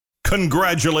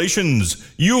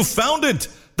Congratulations, you found it!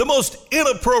 The most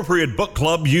inappropriate book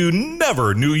club you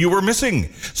never knew you were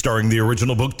missing. Starring the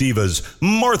original book divas,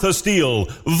 Martha Steele,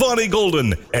 Vonnie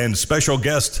Golden, and special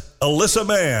guest, Alyssa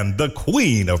Mann, the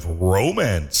queen of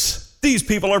romance. These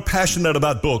people are passionate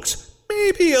about books,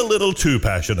 maybe a little too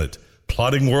passionate.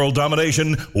 Plotting world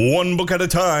domination, one book at a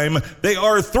time, they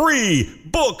are 3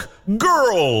 book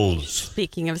girls.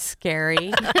 Speaking of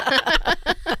scary.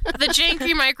 The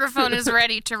janky microphone is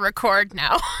ready to record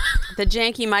now. The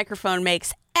janky microphone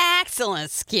makes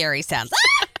excellent scary sounds.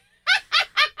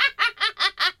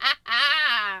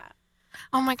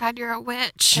 Oh my God, you're a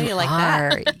witch. How do you like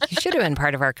that? You should have been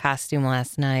part of our costume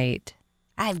last night.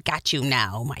 I've got you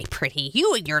now, my pretty.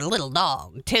 You and your little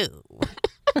dog, too.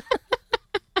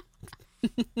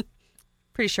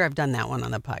 Pretty sure I've done that one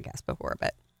on the podcast before,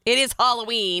 but it is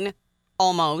Halloween,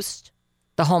 almost.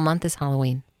 The whole month is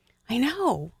Halloween. I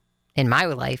know. In my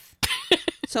life.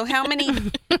 So how many?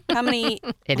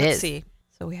 It let's is. see.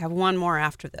 So we have one more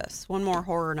after this. One more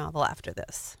horror novel after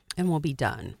this. And we'll be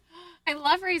done. I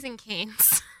love Raising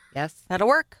Cane's. Yes. That'll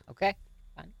work. Okay.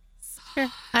 Fine. Sure.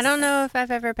 I don't know if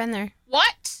I've ever been there.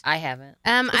 What? I haven't.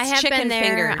 I have chicken been there.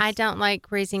 fingers. I don't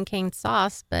like Raising Cane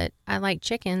sauce, but I like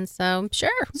chicken, so sure.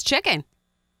 It's chicken.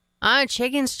 Oh,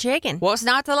 chicken's chicken. What's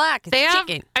not to like? It's They have,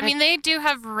 chicken. I mean, they do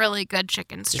have really good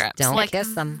chicken strips. don't like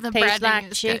kiss them. The Tastes breading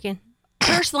like is chicken.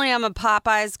 Personally, I'm a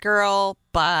Popeyes girl,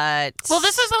 but... Good. Well,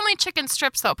 this is only chicken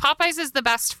strips, though. Popeyes is the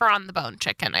best for on-the-bone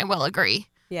chicken. I will agree.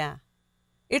 Yeah.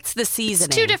 It's the seasoning.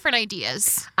 It's 2 different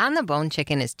ideas. On the bone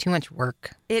chicken is too much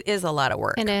work. It is a lot of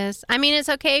work. It is. I mean, it's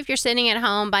okay if you're sitting at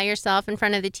home by yourself in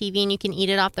front of the TV and you can eat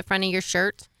it off the front of your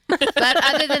shirt. But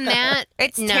other than that,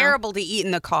 It's no. terrible to eat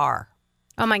in the car.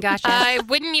 Oh my gosh, yes. I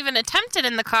wouldn't even attempt it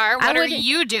in the car. What are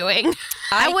you doing?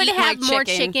 I would eat my have more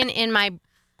chicken in my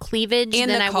cleavage in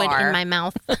than the I would car. in my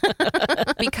mouth.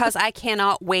 because I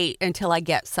cannot wait until I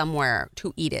get somewhere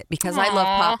to eat it because I love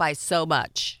Aw. Popeyes so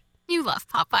much You love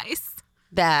Popeyes.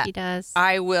 that He does.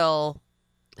 I will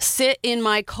sit in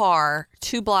my car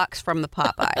 2 blocks from the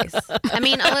Popeyes. I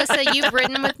mean, Alyssa, you've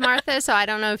ridden with Martha, so I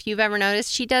don't know if you've ever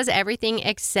noticed. She does everything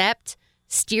except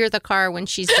steer the car when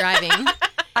she's driving.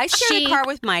 I steer the car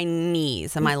with my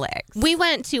knees and my legs. We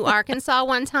went to Arkansas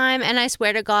one time, and I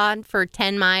swear to God, for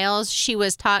 10 miles, she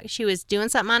was doing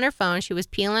something on her phone. She was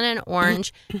peeling an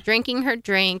orange, drinking her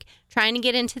drink, trying to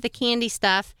get into the candy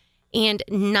stuff, and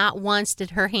not once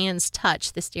did her hands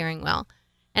touch the steering wheel.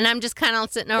 And I'm just kind of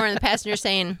sitting over in the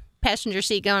passenger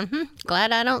seat going,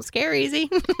 glad I don't scare easy.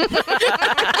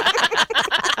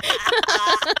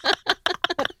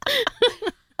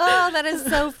 Oh, that is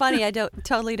so funny. I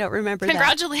totally don't remember that.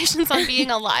 Congratulations on being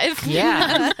alive.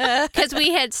 Yeah. Because we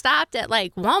had stopped at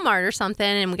like Walmart or something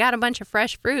and we got a bunch of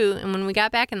fresh fruit. And when we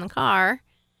got back in the car,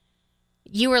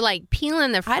 you were like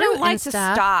peeling the fruit I don't like and to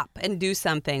stuff. stop and do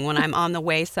something when I'm on the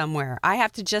way somewhere. I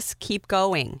have to just keep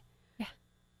going. Yeah.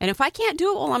 And if I can't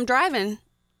do it while I'm driving,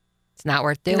 It's not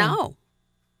worth doing. no,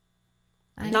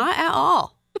 I know. not at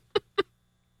all.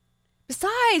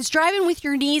 Besides, driving with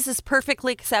your knees is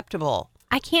perfectly acceptable.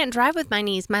 I can't drive with my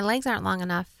knees. My legs aren't long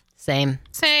enough. Same.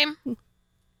 Same.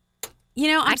 You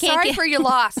know, I'm I can't sorry get- for your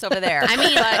loss over there. I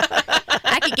mean,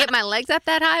 I could get my legs up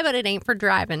that high, but it ain't for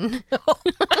driving.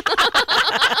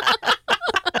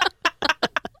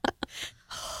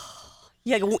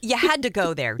 you had to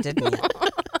go there, didn't you?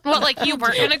 What, like you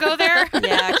weren't going to go there?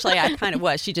 Yeah, actually, I kind of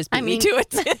was. She just beat me mean- to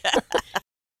it.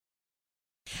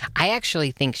 I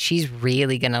actually think she's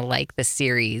really going to like the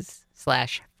series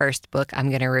 / first book I'm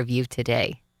going to review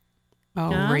today.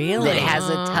 Oh, really? That has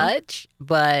a touch,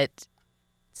 but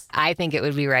I think it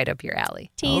would be right up your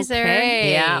alley. Teaser.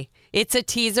 Okay. Yeah. It's a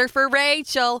teaser for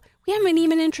Rachel. We haven't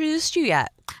even introduced you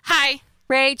yet. Hi.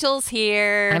 Rachel's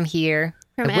here. I'm here.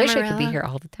 From I wish I could be Amarillo. here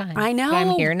all the time. I know. But I'm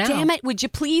here now. Damn it. Would you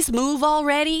please move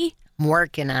already? I'm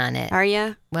working on it. Are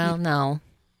you? Well, no.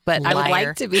 But I would Liar.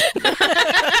 like to be.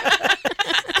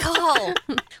 Call.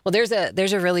 Well, there's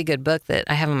a really good book that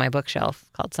I have on my bookshelf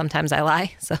called Sometimes I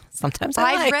Lie. So sometimes I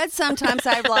lie. I've read Sometimes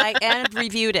I Lie and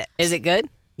reviewed it. Is it good?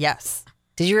 Yes,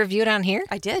 Did you review it on here?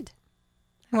 I did.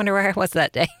 I wonder where I was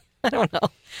that day. I don't know.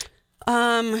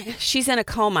 She's in a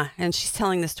coma, and she's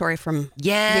telling the story from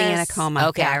Yes. being in a coma.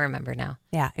 Okay, Yeah. I remember now.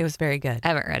 Yeah, it was very good. I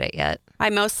haven't read it yet. I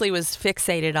mostly was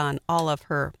fixated on all of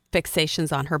her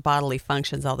fixations on her bodily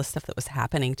functions, all the stuff that was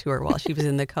happening to her while she was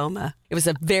in the coma. It was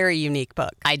a very unique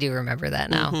book. I do remember that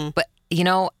now. Mm-hmm. But, you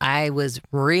know, I was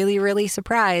really, really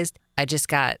surprised. I just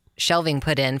got shelving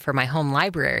put in for my home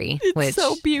library, which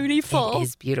so beautiful. It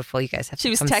is beautiful. You guys have She to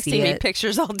was come texting see me it.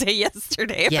 pictures all day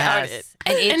yesterday about Yes. it.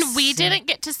 And, it's And we didn't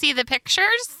get to see the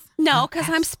pictures? No, because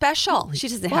I'm special. She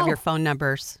doesn't have your phone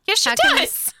numbers. Yes, she How come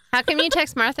does. How come you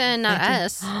text Martha and not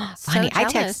us? Funny, So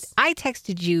jealous. I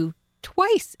texted you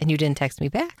twice and you didn't text me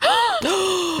back.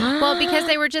 Well, because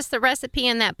they were just the recipe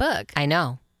in that book. I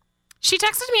know. She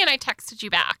texted me and I texted you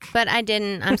back. But I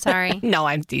didn't. I'm sorry. No,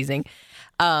 I'm teasing.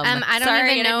 I don't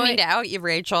Sorry, even I know. didn't mean to out you,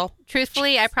 Rachel.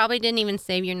 Truthfully, I probably didn't even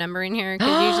save your number in here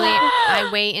because usually I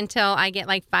wait until I get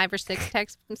like 5 or 6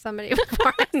 texts from somebody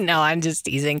before. No, I'm just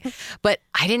teasing. But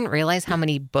I didn't realize how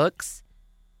many books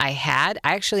I had.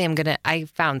 I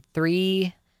found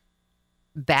 3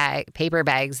 paper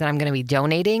bags that I'm going to be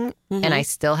donating. And I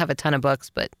still have a ton of books,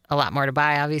 but a lot more to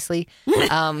buy, obviously.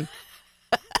 And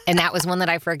that was one that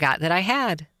I forgot that I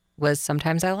had. Was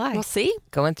Sometimes I Lie. Well, see,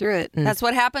 Going through it. And that's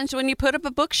what happens when you put up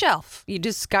a bookshelf. You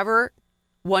discover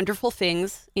wonderful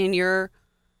things in your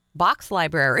box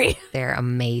library. they're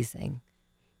amazing.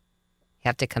 You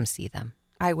have to come see them.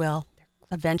 I will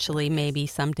eventually, maybe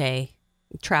someday,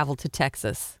 travel to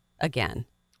Texas again.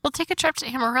 We'll take a trip to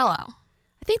Amarillo.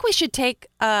 I think we should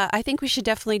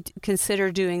definitely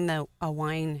consider doing a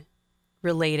wine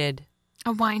related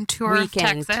A wine tour of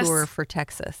weekend Texas. tour for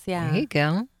Texas. Yeah. There you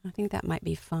go. I think that might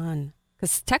be fun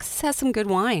because Texas has some good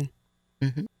wine.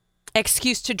 Mhm.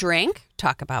 Excuse to drink,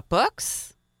 talk about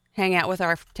books, hang out with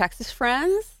our Texas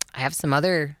friends. I have some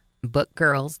other book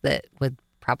girls that would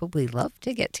probably love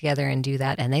to get together and do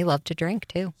that. And they love to drink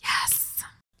too. Yes.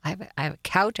 I have a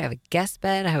couch, I have a guest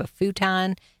bed, I have a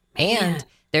futon, and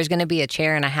there's going to be a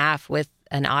chair and a half with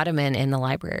an ottoman in the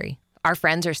library. Our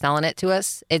friends are selling it to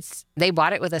us. They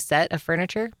bought it with a set of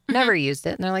furniture, never used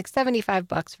it, and they're like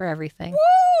 $75 for everything.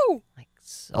 Woo! Like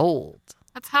sold.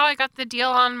 That's how I got the deal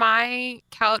on my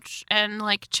couch and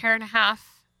like chair and a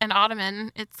half and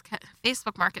ottoman.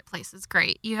 Facebook Marketplace is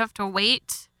great. You have to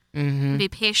wait Mm-hmm. and be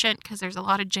patient because there's a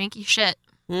lot of janky shit.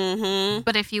 Mm-hmm.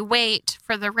 But if you wait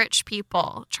for the rich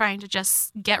people trying to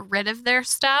just get rid of their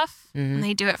stuff, and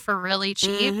they do it for really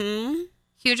cheap, Mm-hmm.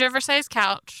 huge oversized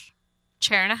couch,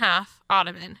 chair and a half,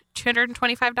 ottoman,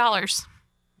 $225.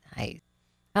 I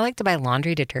like to buy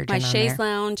laundry detergent My on chaise there.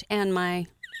 lounge and my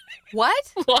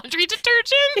what? Laundry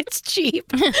detergent? It's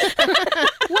cheap.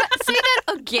 What? Say that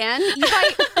again. You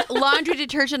buy laundry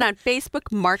detergent on Facebook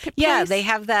Marketplace? Yeah, they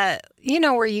have that,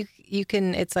 where you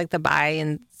can, it's like the buy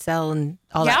and sell and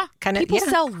all Yeah. that kind of. People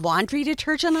sell laundry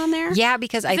detergent on there? Yeah,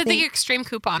 because I The think extreme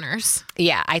couponers.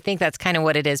 I think that's kind of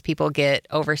what it is. People get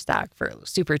overstocked for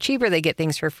super cheap or they get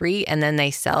things for free and then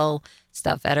they sell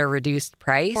stuff at a reduced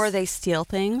price. Or they steal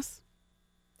things?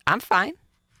 I'm fine.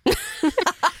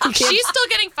 She's still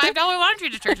getting $5 laundry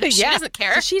detergent. She Yeah. doesn't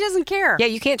care. She doesn't care. Yeah,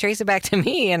 you can't trace it back to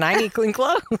me and I need clean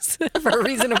clothes for a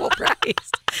reasonable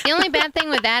price. The only bad thing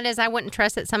with that is I wouldn't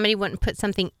trust that somebody wouldn't put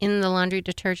something in the laundry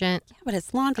detergent. Yeah, but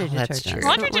it's laundry Oh, that's detergent. true.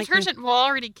 Laundry I don't like detergent will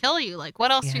already kill you. Like,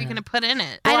 what else are you going to put in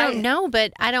it? I don't know,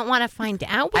 but I don't want to find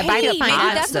out. I buy Hey, the maybe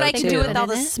pods, that's what though, I can too. do with all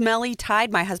Put the in it? smelly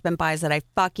Tide my husband buys that I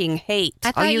fucking hate.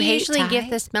 I thought you you hate usually give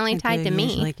Tide? the smelling I Tide do to me.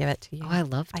 usually give it to you. Oh, I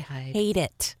love I Tide. hate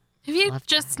it. Have you Love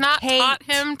just not taught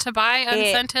him to buy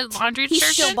unscented laundry He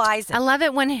detergent? still buys it. I love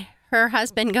it when her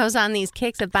husband goes on these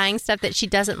kicks of buying stuff that she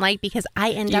doesn't like because I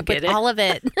end You up with get it? all of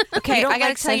it. Okay, You don't I gotta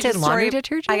like tell you scented the story. laundry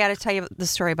detergent? I got to tell you the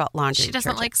story about laundry. She doesn't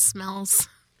detergent. like smells.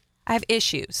 I have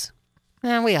issues.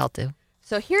 We all do.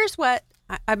 So here's what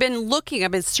I've been looking.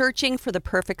 I've been searching for the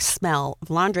perfect smell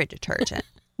of laundry detergent.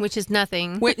 Which is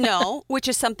nothing. Which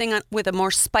is something with a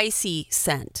more spicy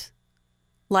scent,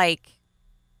 like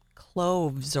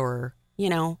cloves or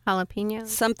Jalapenos.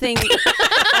 something.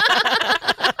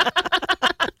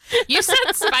 You said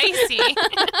spicy.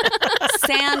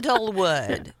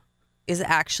 Sandalwood is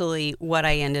actually what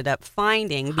I ended up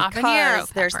finding Habanero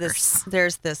because peppers.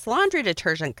 there's this laundry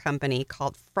detergent company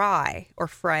called Frey,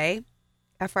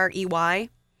 F-R-E-Y,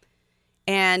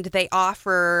 and they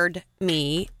offered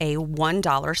me a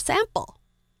 $1 sample.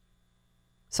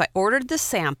 So I ordered the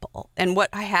sample, and what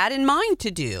I had in mind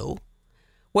to do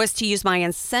was to use my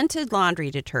unscented laundry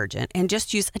detergent and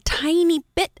just use a tiny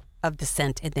bit of the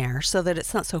scent in there so that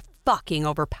it's not so fucking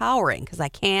overpowering because I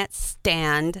can't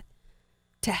stand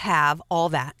to have all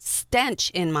that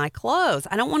stench in my clothes.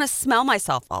 I don't want to smell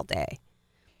myself all day.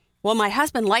 Well, my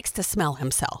husband likes to smell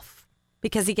himself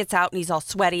because he gets out and he's all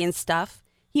sweaty and stuff.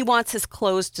 He wants his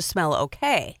clothes to smell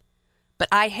okay, but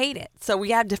I hate it. So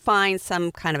we had to find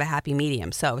some kind of a happy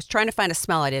medium. So I was trying to find a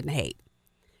smell I didn't hate.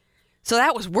 So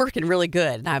that was working really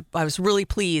good. And I was really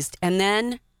pleased. And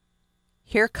then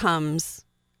here comes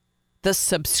the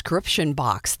subscription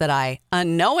box that I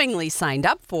unknowingly signed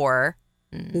up for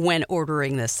when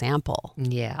ordering the sample.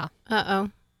 Yeah. Uh-oh.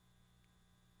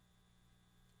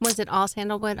 Was it all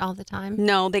sandalwood all the time?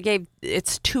 No,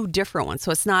 it's 2 different ones.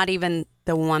 So it's not even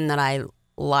the one that I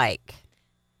like.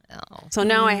 Oh. So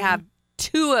now I have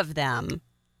 2 of them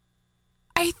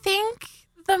I think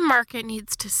the market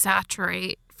needs to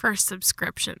saturate for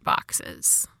subscription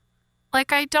boxes.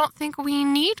 Like, I don't think we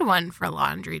need one for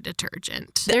laundry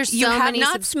detergent. There's You so have many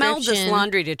not smelled this subscription-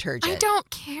 laundry detergent. I don't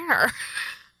care.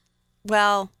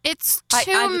 Well, It's I-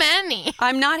 too I'm- many.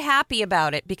 I'm not happy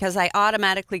about it because I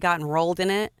automatically got enrolled in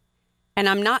it, and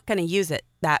I'm not going to use it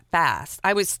that fast.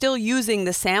 I was still using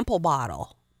the sample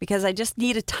bottle because I just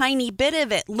need a tiny bit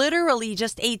of it, literally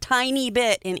just a tiny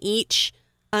bit in each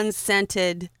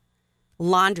unscented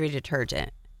laundry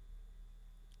detergent.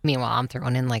 Meanwhile, I'm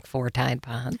throwing in like 4 Tide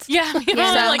Pods. Yeah. So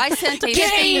I sent a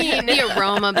Gain. The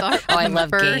aroma bar. Oh, I love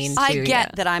burst. Gain. I too, get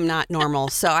yeah. that I'm not normal,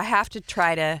 so I have to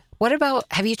try to. What about,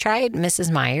 have you tried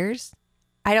Mrs. Myers?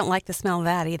 I don't like the smell of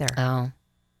that either. Oh.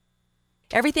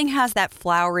 Everything has that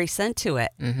flowery scent to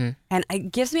it, Mm-hmm. and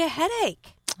it gives me a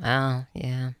headache. Oh,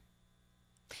 yeah.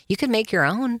 You could make your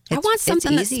own. I want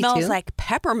something that easy, smells too. like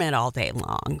peppermint all day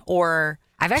long, or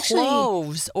I've actually-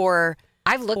 cloves, or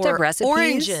I've looked or up recipes.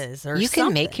 oranges or you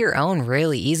can make something. your own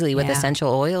really easily with Yeah. essential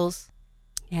oils.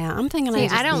 yeah. I'm thinking See,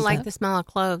 I I don't need like to- the smell of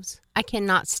cloves. I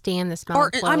cannot stand the smell Or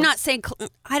of cloves. I'm not saying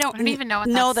I don't even know what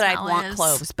know that that I'd smell want is.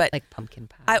 cloves, but Like pumpkin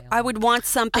pie. I would want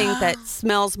something that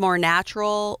smells more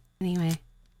natural. Anyway,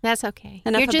 That's okay.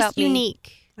 Enough You're just about me.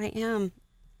 unique. I am.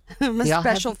 I'm a We all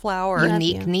have special flower. Love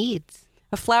unique you. needs.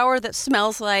 A flower that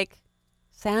smells like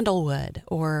sandalwood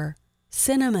or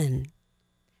cinnamon.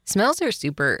 Smells are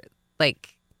super,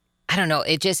 like, I don't know.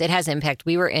 It has impact.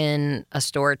 We were in a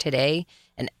store today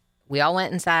and we all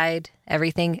went inside,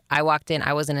 everything. I walked in.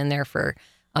 I wasn't in there for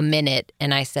a minute.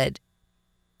 And I said,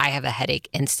 I have a headache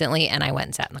instantly. And I went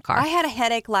and sat in the car. I had a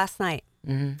headache last night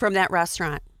Mhm. from that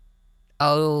restaurant.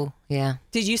 Oh, yeah.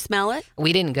 Did you smell it?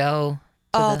 We didn't go.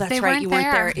 to Oh, the- that's They right. weren't You weren't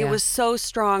there. there. It Yeah. was so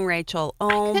strong, Rachel.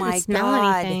 Oh Couldn't my smell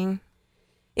God. anything.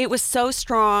 It was so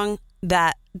strong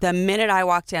that the minute I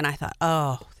walked in, I thought,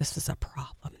 oh, this is a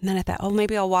problem. And then I thought, oh,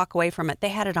 maybe I'll walk away from it. They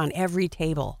had it on every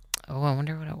table. Oh, I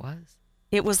wonder what it was.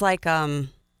 It was like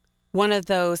one of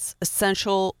those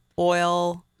essential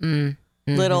oil Mhm.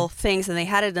 little things, and they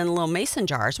had it in little mason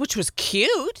jars, which was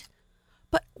cute.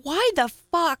 But why the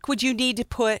fuck would you need to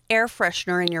put air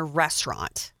freshener in your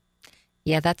restaurant?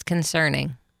 Yeah, that's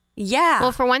concerning. Yeah.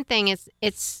 Well, for one thing,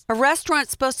 it's a restaurant's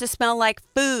supposed to smell like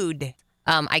food.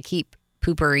 I keep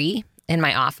Poopery in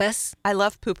my office. I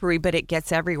love poopery, but it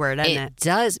gets everywhere, doesn't It it?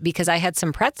 does, because I had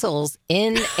some pretzels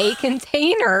in a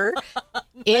container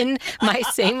in my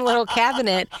same little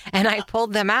cabinet, and I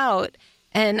pulled them out,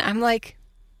 and I'm like,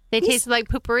 they taste like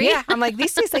poopery. yeah, I'm like,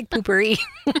 these taste like Poopery.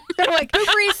 I'm like,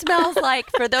 Poopery smells like,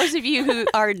 for those of you who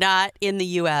are not in the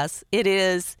U.S.,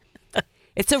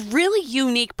 it's a really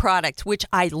unique product, which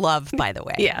I love, by the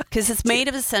way. Yeah. Because it's made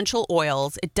of essential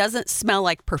oils. It doesn't smell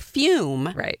like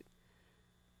perfume. right.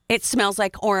 It smells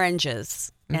like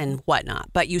oranges and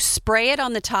whatnot. But you spray it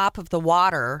on the top of the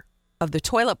water of the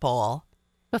toilet bowl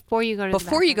Before you go to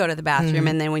before you go to the bathroom.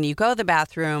 And then when you go to the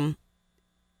bathroom,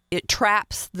 it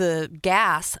traps the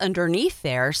gas underneath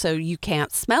there so you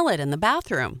can't smell it in the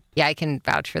bathroom. Yeah, I can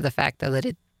vouch for the fact, though, that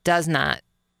it does not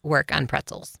work on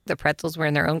pretzels. The pretzels were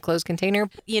in their own closed container.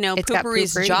 You know, It's got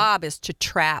poopery's poopery. job is to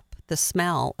trap the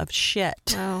smell of shit.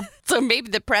 Oh. So maybe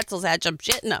the pretzels had some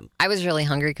shit in them. I was really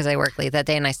hungry because I worked late that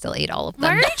day, and I still ate all of Why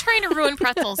them. are you trying to ruin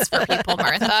pretzels for people,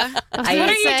 Martha? I What ate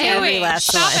are you every doing? last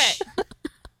Stop one. it.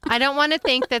 I don't want to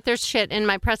think that there's shit in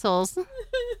my pretzels.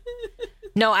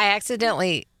 No, I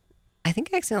think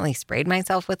I accidentally sprayed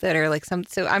myself with it or like some,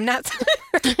 so I'm not,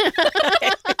 because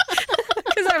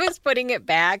I was putting it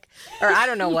back, or I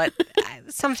don't know what.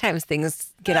 Sometimes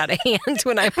things get out of hand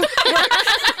when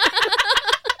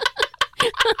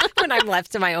I'm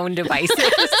left to my own devices.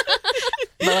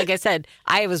 But like I said,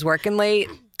 I was working late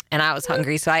and I was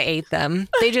hungry, so I ate them.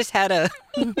 They just had a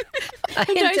hint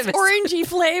Nice of a orangey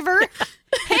flavor.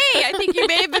 Hey, I think you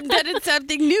may have invented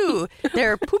something new.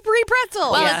 They're poopery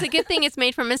pretzels. Well, it's a good thing it's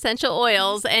made from essential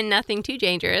oils and nothing too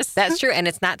dangerous. That's true, and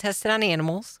it's not tested on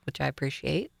animals, which I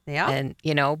appreciate. Yeah. And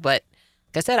but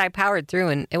like I said, I powered through,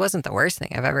 and it wasn't the worst thing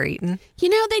I've ever eaten. You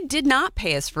know, they did not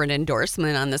pay us for an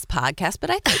endorsement on this podcast, but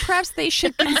I think perhaps they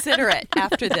should consider it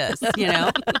after this,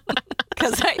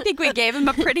 Because I think we gave them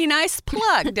a pretty nice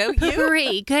plug, don't you?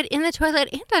 Poopery, good in the toilet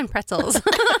and on pretzels.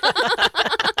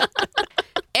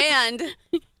 And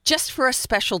just for a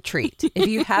special treat, if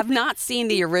you have not seen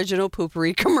the original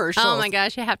Poopery commercials, Oh my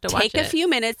gosh, you have to watch take it. a few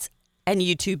minutes and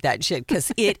YouTube that shit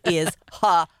because it is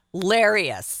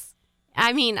hilarious.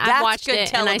 I mean, I've That's watched good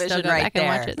it and I still television go right back and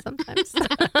watch there. it sometimes.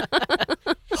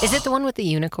 Is it the one with the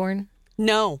unicorn?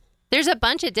 No, There's a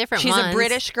bunch of different she's ones. a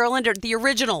British girl, and the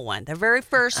original one, the very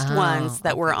first Oh, ones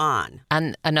that were on.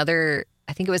 On another,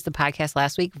 I think it was the podcast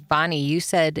last week, Bonnie, you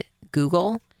said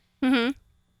Google. Mm-hmm.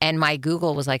 And my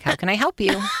Google was like, how can I help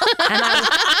you? And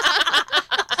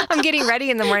I'm getting ready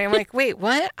in the morning. I'm like, wait,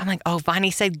 what? I'm like, oh,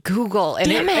 Bonnie said Google.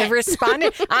 And it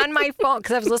responded on my phone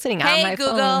because I was listening on my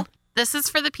Google. phone. This is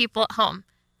for the people at home.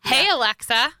 Hey,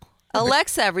 Alexa.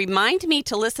 Alexa, remind me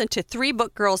to listen to Three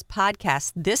Book Girls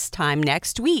podcast this time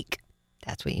next week.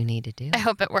 That's what you need to do. I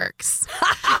hope it works.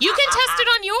 You can test it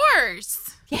on yours.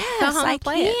 Yes, home I and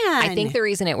play it. can. I think the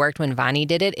reason it worked when Vonnie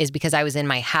did it is because I was in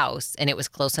my house and it was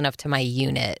close enough to my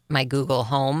unit, my Google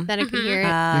Home. That I could hear it.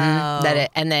 That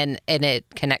it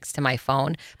connects to my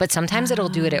phone. But sometimes it'll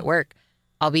do it at work.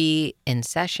 I'll be in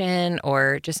session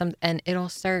or just and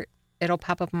it'll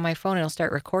pop up on my phone. It'll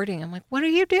start recording. I'm like, what are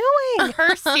you doing?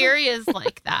 Her Siri is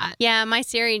like that. Yeah, my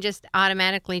Siri just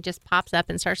automatically just pops up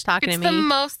and starts talking It's to me. the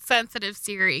most sensitive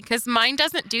Siri because mine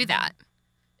doesn't do that.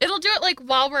 It'll do it like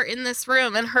while we're in this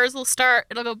room, and hers will start.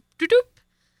 It'll go doop.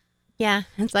 Yeah,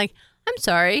 it's like, I'm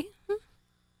sorry.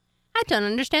 I don't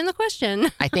understand the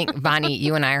question. I think, Vonnie,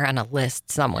 you and I are on a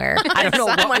list somewhere. I don't know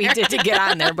what we did to get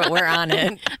on there, but we're on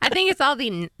it. I think it's all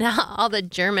the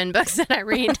German books that I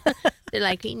read. They're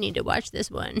like, you need to watch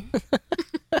this one.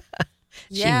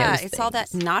 Yeah, knows it's all that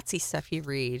things. Nazi stuff you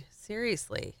read.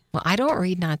 Seriously. Well, I don't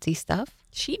read Nazi stuff.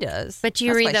 She does. But you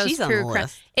That's read why those she's on true the crime.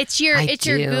 list. It's your I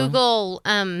your do. Google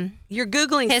You're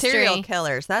Googling History. serial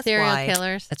killers. That's serial why.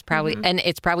 killers. That's probably, and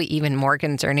it's probably even more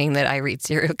concerning that I read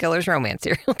serial killers romance.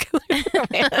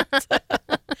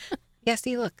 Yeah,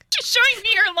 see, look. She's showing me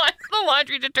the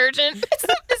laundry detergent. Is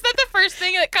that the first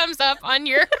thing that comes up on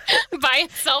your buy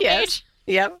and sell page?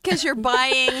 Yep. Because you're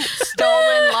buying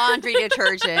stolen laundry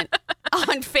detergent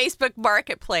on Facebook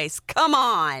Marketplace. Come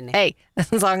on. Hey,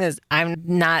 as long as I'm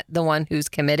not the one who's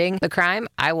committing the crime,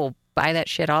 I will buy that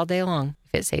shit all day long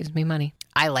if it saves me money.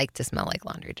 I like to smell like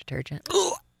laundry detergent.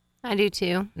 I do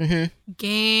too. I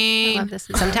Game. love this.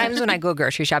 Sometimes when I go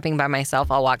grocery shopping by myself,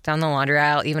 I'll walk down the laundry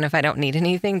aisle even if I don't need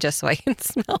anything just so I can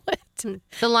smell it.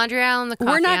 The laundry aisle and the coffee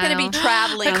We're not going to aisle. be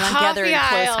traveling The together in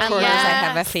coffee close aisle. quarters, I Yes.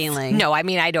 have a feeling. No, I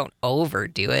mean, I don't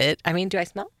overdo it. I mean, do I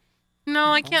smell? No,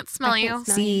 I can't smell I can't you.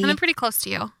 smell See, And I'm pretty close to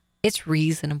you. it's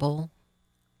reasonable.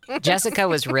 Jessica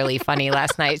was really funny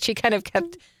last night. She kind of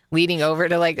kept leading over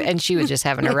to and she was just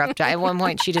having a rough time. At one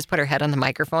point, she just put her head on the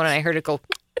microphone and I heard it go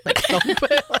thump.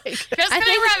 Jessica and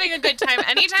I were having a good time.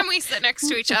 Anytime we sit next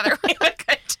to each other, we have a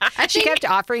good time. She kept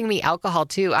offering me alcohol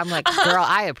too. I'm like, girl,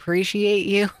 I appreciate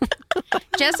you.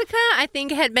 Jessica, I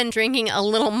think, had been drinking a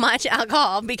little much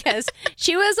alcohol because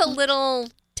she was a little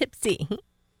tipsy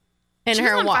in She was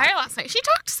her on walk. fire last night. She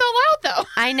talked so loud, though.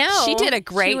 I know. She did a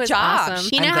great She was job. awesome.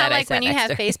 You I'm know glad how I like sat when you next have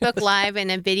to her. Facebook Live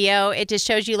and a video, it just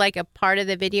shows you like a part of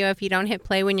the video if you don't hit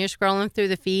play when you're scrolling through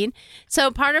the feed. So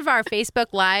part of our Facebook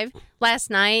Live last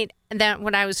night, that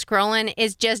when I was scrolling,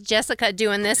 is just Jessica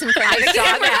doing this in front of I the saw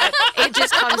camera. that. It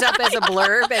just comes up as a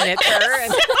blurb and it's her.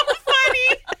 And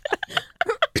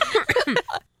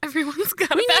Everyone's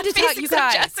got We a bad need to face talk, you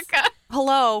except guys. Jessica.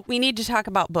 Hello, we need to talk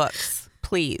about books,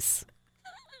 please.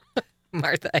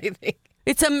 Martha, I think.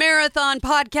 It's a marathon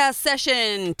podcast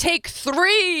session. Take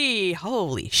 3.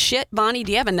 Holy shit, Bonnie,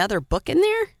 do you have another book in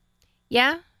there?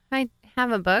 Yeah, I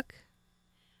have a book.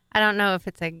 I don't know if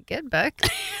it's a good book,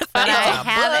 but I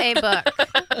have a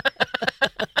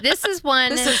book. This is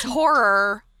one This is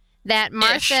horror. that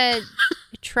Martha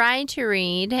tried to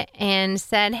read and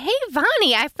said, "Hey,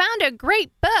 Vonnie, I found a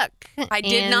great book." I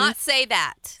did And not say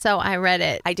that. So I read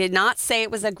it. I did not say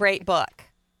it was a great book.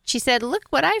 She said, "Look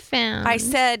what I found." I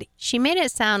said, She made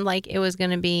it sound like it was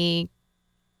going to be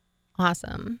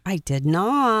awesome. I did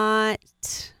not.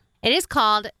 It is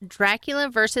called Dracula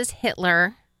versus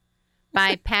Hitler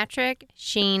by Patrick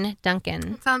Sheen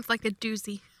Duncan. It sounds like a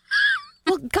doozy.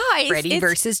 Well, guys, Freddy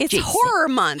versus it's Jason. horror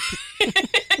month.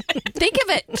 Think of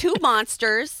it. 2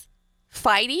 monsters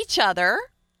fight each other.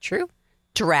 True.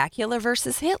 Dracula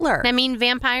versus Hitler. I mean,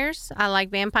 vampires. I like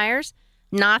vampires.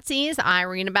 Nazis. I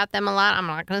read about them a lot. I'm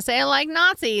not going to say I like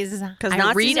Nazis. Because I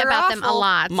Nazis read are about them a awful.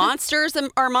 lot. Monsters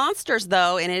are monsters,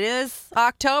 though, and it is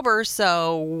October.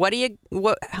 So, what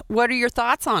are your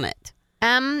thoughts on it?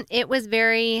 It was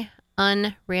very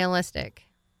unrealistic.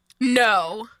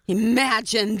 No.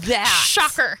 Imagine that.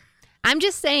 Shocker. I'm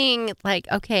just saying, like,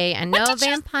 okay, I know What did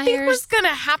you think was vampires. going to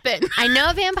happen? I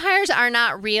know vampires are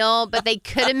not real, but they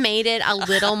could have made it a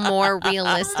little more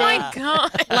realistic. Oh my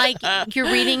God. Like you're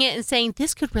reading it and saying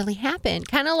this could really happen.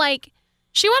 Kind of like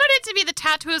She wanted it to be the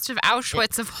Tattooist of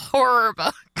Auschwitz of horror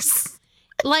books.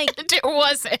 like And it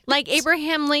wasn't. like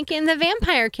Abraham Lincoln, the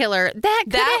vampire killer. That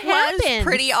could That have was happened.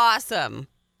 pretty awesome.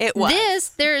 It was.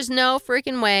 There is no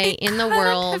freaking way in the couldn't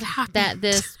world have happened. that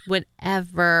this would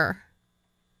ever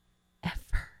happen.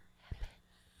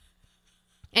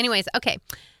 Anyways, okay.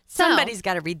 So, Somebody's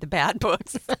got to read the bad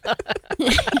books.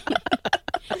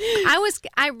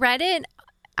 I read it.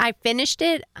 I finished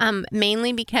it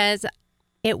mainly because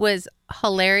it was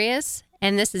hilarious.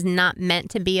 And this is not meant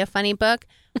to be a funny book,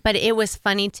 but it was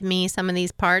funny to me, some of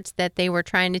these parts that they were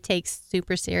trying to take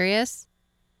super serious.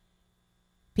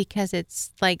 Because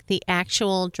it's like the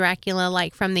actual Dracula,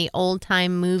 like from the old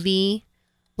time movie,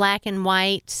 black and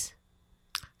white.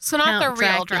 So not Count the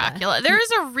real Dracula. Dracula. There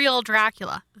is a real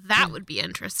Dracula. That would be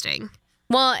interesting.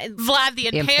 Well, Vlad the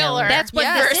Impaler. Impaler. That's what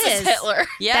Yes. this versus is. Hitler.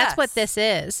 That's what this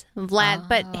is, Vlad.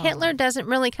 But Hitler doesn't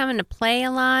really come into play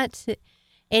a lot.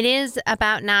 It is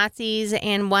about Nazis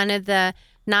and one of the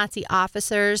Nazi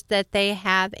officers that they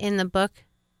have in the book,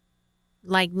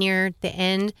 like near the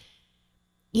end,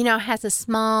 has a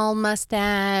small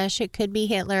mustache. It could be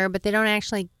Hitler, but they don't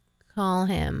actually call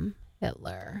him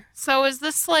Hitler. So is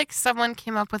this like someone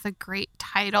came up with a great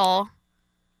title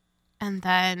and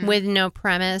then With no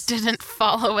premise. didn't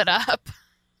follow it up?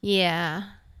 Yeah.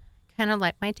 Kind of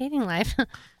like my dating life.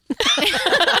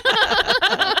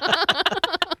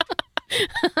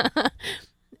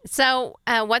 So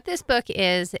what this book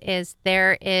is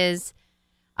there is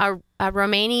a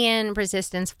Romanian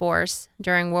resistance force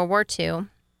during World War II,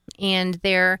 and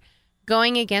they're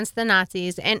going against the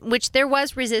Nazis, and which there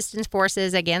was resistance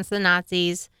forces against the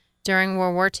Nazis during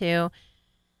World War II.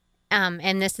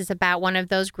 And this is about one of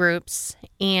those groups.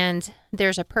 And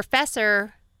there's a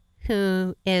professor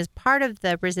who is part of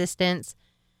the resistance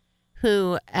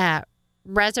who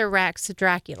resurrects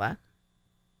Dracula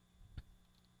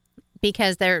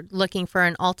because they're looking for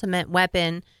an ultimate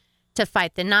weapon to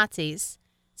fight the Nazis.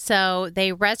 So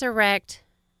they resurrect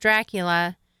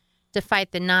Dracula to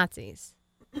fight the Nazis.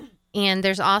 And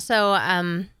there's also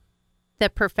the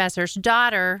professor's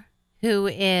daughter who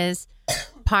is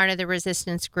part of the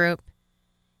resistance group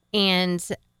and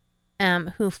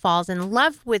who falls in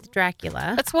love with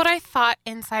Dracula. That's what I thought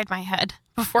inside my head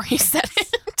before you said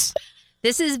it.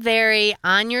 This is very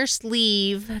on your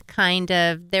sleeve, kind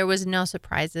of. There was no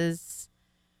surprises.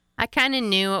 I kind of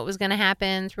knew what was going to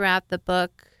happen throughout the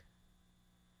book.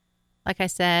 Like I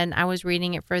said, I was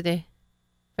reading it for the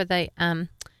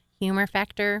humor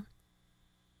factor.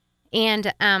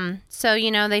 And so,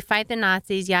 they fight the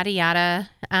Nazis, yada, yada.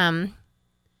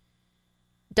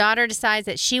 Daughter decides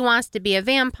that she wants to be a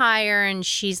vampire, and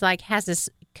she's like, has this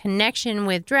connection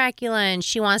with Dracula, and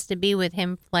she wants to be with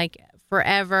him like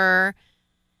forever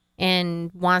and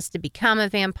wants to become a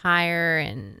vampire.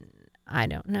 And I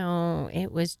don't know.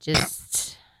 It was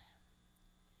just,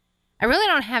 I really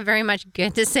don't have very much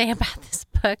good to say about this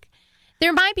book.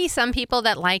 There might be some people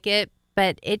that like it,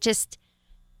 but it just,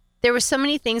 there were so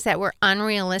many things that were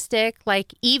unrealistic.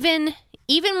 Like even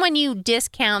when you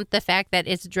discount the fact that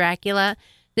it's Dracula,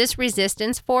 this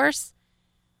resistance force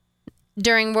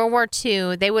during World War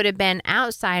II, they would have been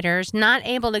outsiders, not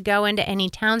able to go into any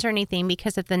towns or anything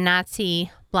because of the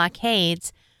Nazi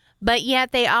blockades. But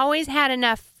yet they always had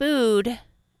enough food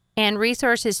and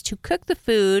resources to cook the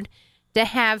food to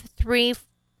have 3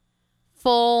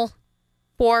 full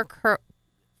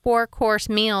 4-course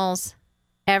meals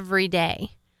every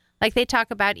day. Like they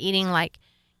talk about eating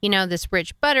this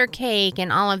rich butter cake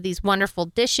and all of these wonderful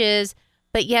dishes,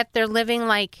 but yet they're living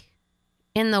like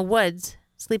in the woods,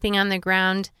 sleeping on the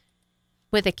ground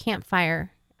with a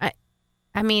campfire.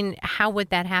 I mean, how would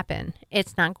that happen?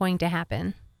 It's not going to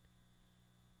happen.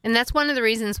 And that's one of the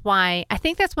reasons why, I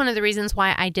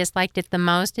disliked it the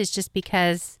most, is just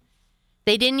because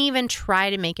they didn't even try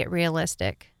to make it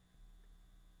realistic.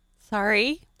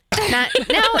 Sorry.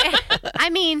 I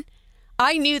mean,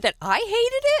 I knew that I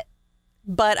hated it,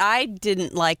 but I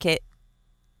didn't like it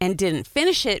and didn't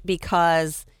finish it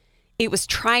because it was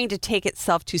trying to take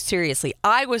itself too seriously.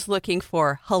 I was looking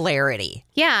for hilarity.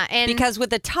 yeah. And Because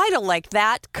with a title like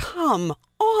that, come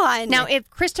on. now, if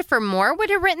Christopher Moore would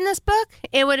have written this book,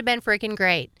 it would have been freaking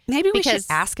great. maybe we should because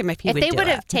ask him if he If would they do would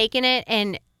it. have taken it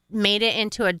and made it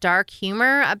into a dark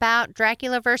humor about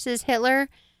Dracula versus Hitler,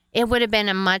 it would have been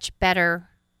a much better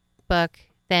book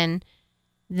than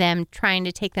them trying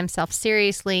to take themselves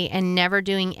seriously and never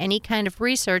doing any kind of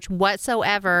research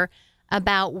whatsoever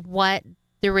about what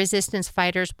the resistance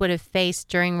fighters would have faced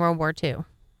during World War II.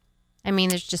 I mean,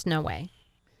 there's just no way.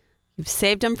 You've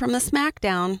saved him from the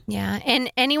smackdown. Yeah,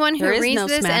 and anyone who There is reads no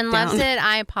this and loves Smackdown. it,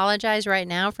 I apologize right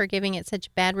now for giving it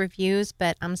such bad reviews,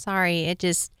 but I'm sorry. It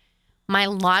just, my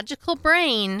logical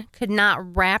brain could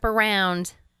not wrap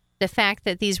around the fact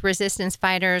that these resistance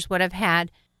fighters would have had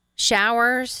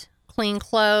showers, clean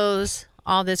clothes,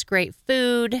 all this great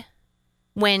food,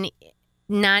 when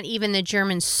not even the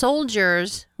German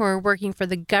soldiers who were working for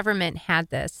the government had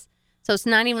this. So it's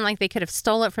not even like they could have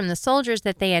stole it from the soldiers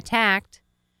that they attacked.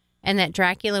 and that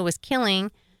Dracula was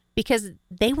killing, because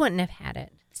they wouldn't have had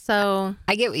it. So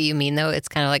I get what you mean, though. It's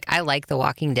kind of like, I like The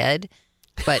Walking Dead,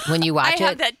 but when you watch I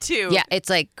have that too. yeah, it's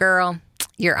like, girl,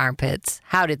 your armpits,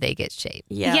 how did they get shaped?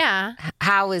 yeah.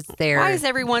 How is there? Why is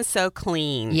everyone so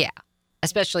clean? Yeah,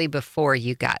 especially before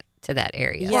you got to that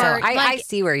area. Yeah. So Or I like-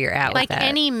 see where you're at Like with that.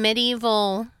 any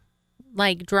medieval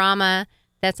like drama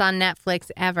that's on Netflix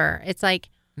ever. It's like,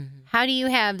 how do you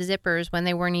have zippers when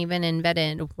they weren't even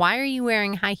invented? Why are you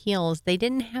wearing high heels? They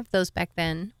didn't have those back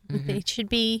then. They should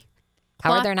be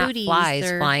How are cloth there not booties flies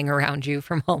or- flying around you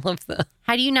from all of the?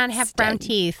 How do you not have brown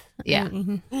teeth? Yeah.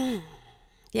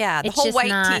 Yeah, the It's whole just white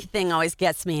not- teeth thing always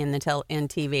gets me in in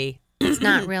TV. It's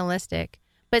not realistic.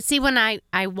 But see, when I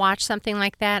watch something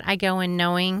like that, I go in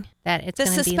knowing that it's The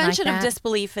going to be like suspension that. of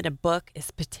disbelief in a book is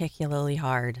particularly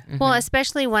hard. Well,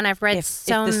 especially when I've read If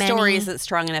so the many, story isn't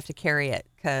strong enough to carry it,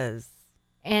 because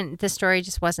and the story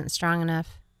just wasn't strong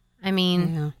enough. I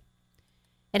mean,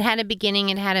 it had a beginning,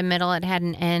 it had a middle, it had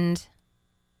an end,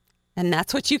 and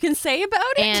that's what you can say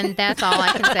about it. and that's all I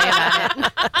can say about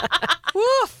it.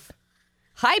 Woof.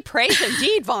 High praise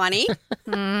indeed, Vonnie.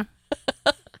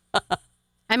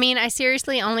 I mean, I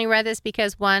seriously only read this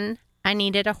because, one, I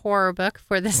needed a horror book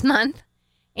for this month,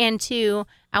 and two,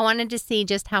 I wanted to see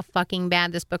just how fucking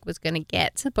bad this book was going to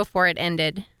get before it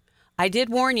ended. I did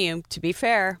warn you, to be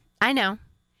fair. I know.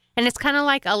 And it's kind of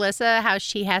like Alyssa, how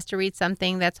she has to read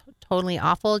something that's totally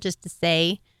awful just to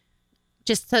say,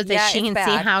 just so that Yeah, she it's can bad.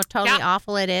 see how totally Yeah.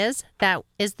 awful it is. That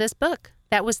is this book.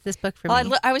 That was this book for Well,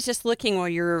 me. I was just looking while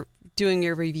you're doing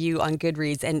your review on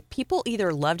Goodreads, and people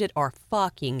either loved it or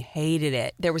fucking hated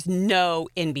it. There was no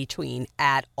in between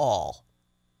at all.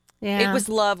 Yeah. It was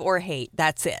love or hate.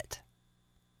 That's it.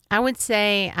 I would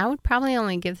say I would probably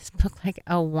only give this book like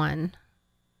a 1.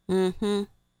 Mm-hmm.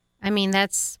 I mean,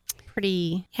 that's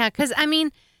pretty, yeah, because I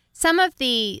mean, some of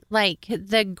the like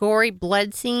the gory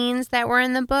blood scenes that were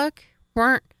in the book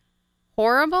weren't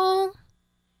horrible,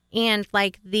 and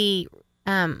like the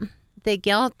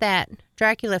guilt that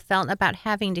Dracula felt about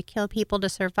having to kill people to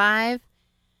survive,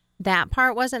 that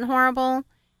part wasn't horrible.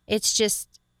 It's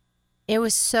just, it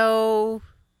was so,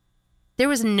 there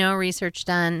was no research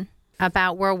done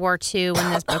about World War II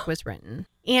when this book was written.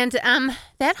 And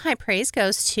that high praise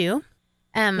goes to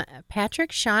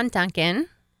Patrick Sean Duncan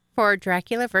for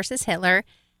Dracula versus Hitler.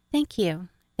 Thank you.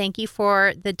 Thank you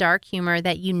for the dark humor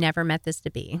that you never meant this to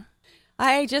be.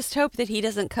 I just hope that he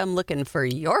doesn't come looking for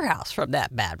your house from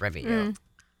that bad review.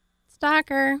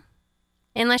 Stalker.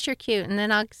 Unless you're cute, and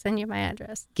then I'll send you my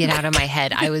address. Get out of my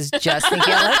head. I was just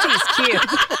thinking, unless he's cute.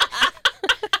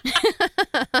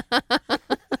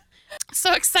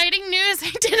 So exciting news.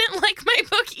 I didn't like my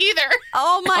book either.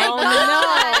 Oh my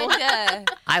Oh, God.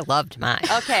 I loved mine.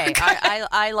 Okay,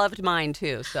 I loved mine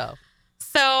too. So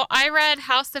So I read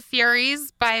House of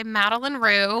Furies by Madeline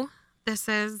Rue. This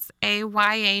is a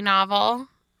YA novel,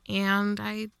 and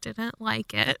I didn't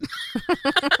like it.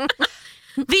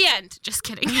 The end. Just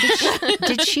kidding.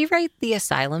 Did she write the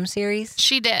Asylum series?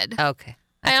 She did. Okay.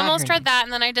 I thought almost her read that,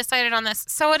 and then I decided on this.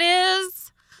 So it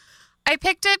is. I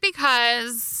picked it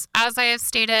because, as I have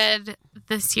stated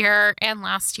this year and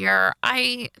last year,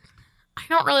 I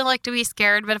don't really like to be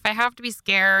scared, but if I have to be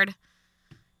scared,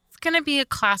 it's going to be a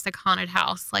classic haunted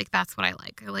house. Like, that's what I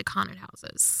like. I like haunted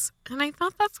houses. And I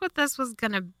thought that's what this was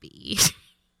going to be.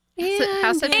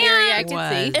 House of Fury, I could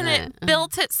see. And it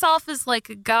built itself as like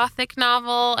a gothic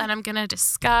novel, and I'm going to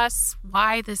discuss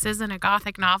why this isn't a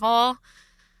gothic novel,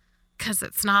 because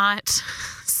it's not.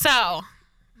 So, I'm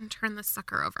going to turn this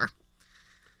sucker over.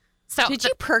 So, did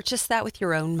you purchase that with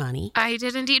your own money? I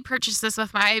did indeed purchase this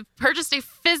I purchased a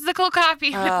physical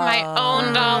copy with my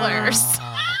own dollars.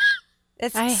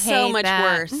 It's I so hate much that.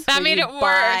 worse. That when made you it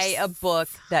buy worse. a book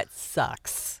that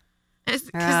sucks. All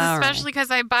Especially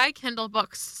because I buy Kindle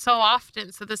books so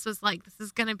often. So this was like, this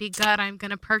is going to be good. I'm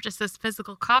going to purchase this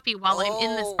physical copy while I'm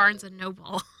in this Barnes &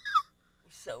 Noble.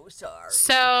 So sorry.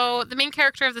 So the main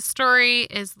character of the story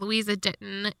is Louisa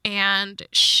Ditton, and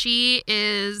she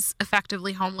is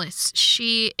effectively homeless.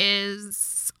 She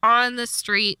is on the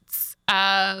streets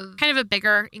of kind of a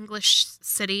bigger English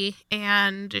city,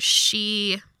 and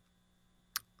she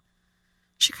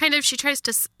tries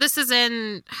to, this is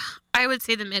in, I would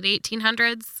say, the mid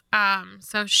 1800s.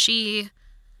 So she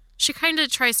kind of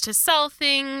tries to sell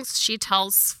things. She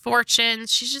tells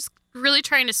fortunes. She's just really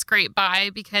trying to scrape by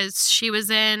because she was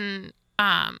in,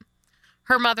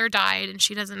 her mother died and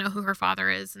she doesn't know who her father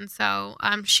is. And so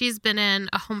she's been in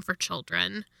a home for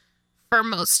children for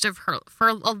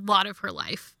a lot of her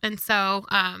life. And so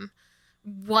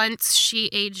once she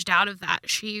aged out of that,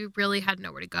 she really had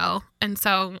nowhere to go. And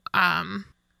so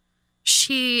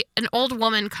an old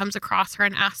woman comes across her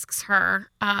and asks her,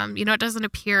 it doesn't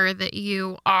appear that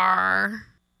you are,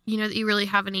 that you really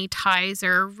have any ties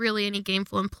or really any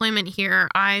gainful employment here.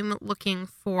 I'm looking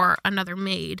for another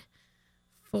maid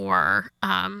for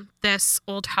this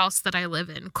old house that I live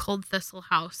in, Cold Thistle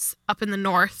House up in the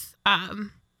north.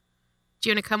 Do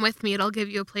you want to come with me? It'll give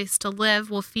you a place to live.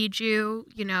 We'll feed you.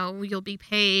 You'll be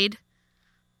paid.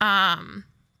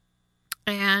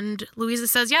 And Louisa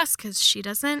says yes, because she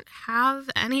doesn't have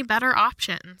any better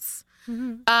options.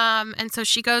 Mm-hmm. And so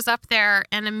she goes up there,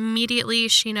 and immediately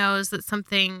she knows that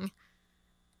something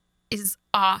is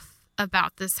off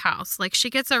about this house. Like, she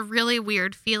gets a really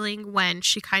weird feeling when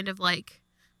she kind of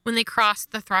when they cross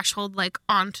the threshold,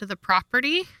 onto the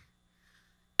property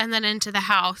and then into the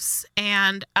house.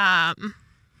 And, there's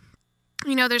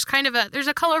there's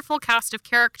a colorful cast of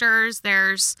characters.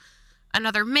 There's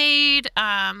another maid,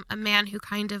 a man who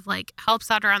kind of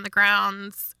helps out around the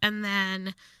grounds, and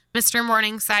then Mr.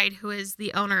 Morningside, who is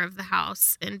the owner of the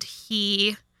house. And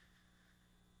he's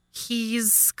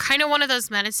kind of one of those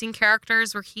menacing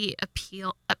characters where he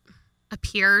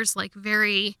appears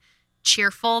very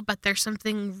cheerful, but there's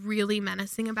something really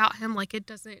menacing about him. It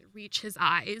doesn't reach his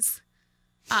eyes.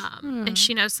 And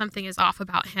she knows something is off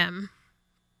about him.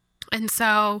 And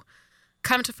so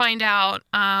come to find out,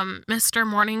 Mr.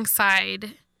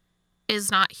 Morningside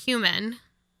is not human.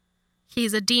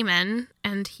 He's a demon,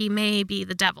 and he may be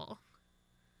the devil.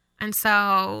 And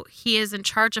so he is in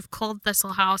charge of Cold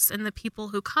Thistle House and the people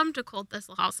who come to Cold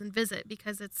Thistle House and visit,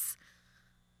 because it's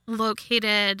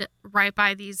located right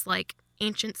by these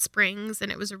ancient springs,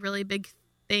 and it was a really big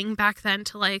thing back then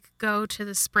to go to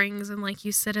the springs and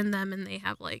you sit in them, and they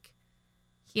have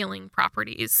healing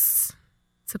properties,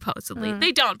 supposedly.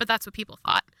 They don't, but that's what people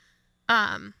thought.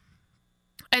 And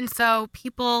so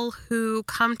people who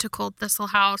come to Cold Thistle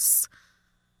House,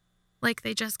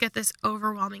 they just get this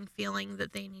overwhelming feeling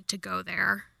that they need to go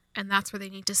there, and that's where they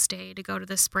need to stay to go to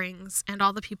the springs, and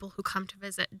all the people who come to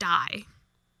visit die.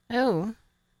 Oh.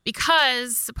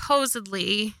 Because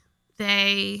supposedly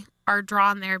they are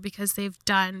drawn there because they've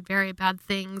done very bad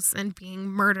things and being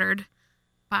murdered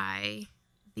by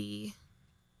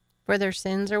for their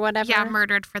sins or whatever? Yeah,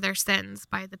 murdered for their sins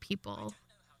by the people.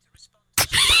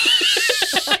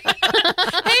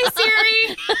 Hey,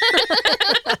 Siri!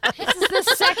 This is the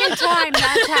second time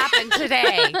that's happened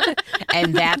today.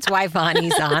 And that's why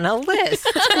Vonnie's on a list.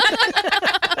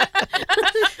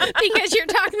 Because you're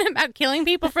talking about killing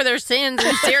people for their sins,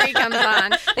 and Siri comes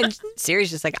on. And Siri's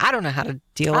just I don't know how to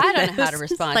deal with this. I don't know how to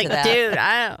respond to that. Dude,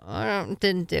 I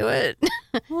didn't do it.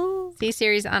 See,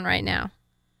 Siri's on right now.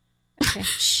 Okay.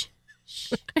 Shh.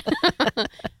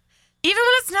 Even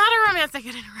when it's not a romance, I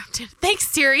get interrupted. Thanks,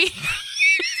 Siri.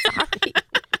 Sorry.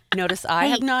 Notice I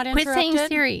have not interrupted. Quit saying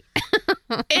Siri.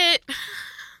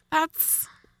 That's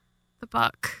the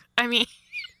book. I mean,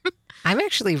 I'm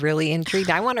actually really intrigued.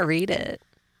 I want to read it.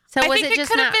 So I was think it just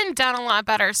could not have been done a lot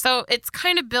better. So it's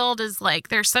kind of billed as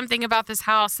there's something about this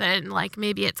house, and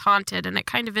maybe it's haunted, and it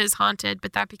kind of is haunted,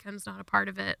 but that becomes not a part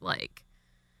of it.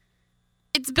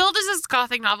 It's billed as this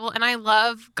Gothic novel, and I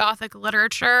love Gothic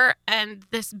literature, and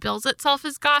this bills itself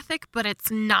as Gothic, but it's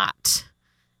not.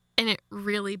 And it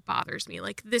really bothers me.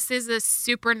 This is a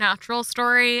supernatural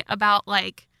story about,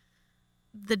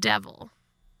 the devil,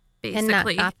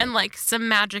 basically. And some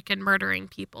magic and murdering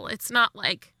people. It's not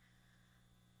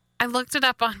I looked it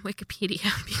up on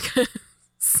Wikipedia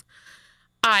because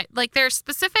there's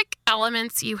specific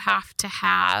elements you have to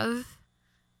have,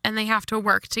 and they have to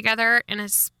work together in a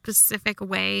specific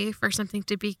way for something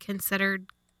to be considered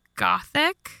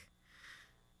Gothic.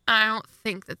 I don't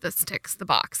think that this ticks the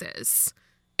boxes.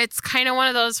 It's kind of one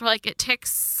of those where it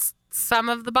ticks some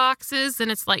of the boxes,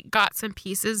 and it's got some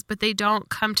pieces, but they don't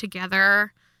come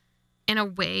together in a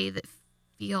way that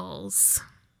feels...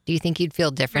 Do you think you'd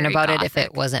feel different about it if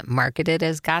it wasn't marketed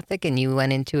as Gothic and you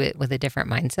went into it with a different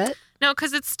mindset? No,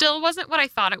 because it still wasn't what I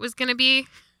thought it was going to be.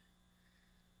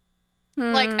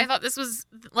 I thought this was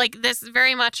this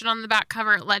very much, and on the back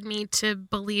cover it led me to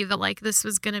believe that this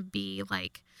was going to be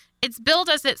it's billed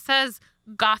as, it says,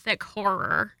 Gothic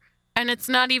horror, and it's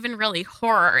not even really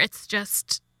horror. It's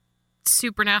just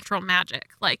supernatural magic.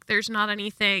 There's not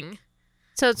anything.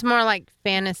 So it's more like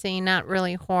fantasy, not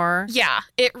really horror. Yeah,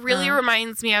 it really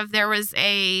reminds me of, there was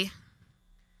a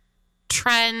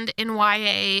trend in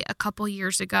YA a couple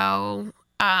years ago,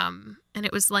 and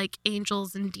it was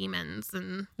angels and demons,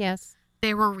 and yes,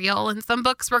 they were real, and some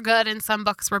books were good and some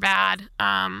books were bad.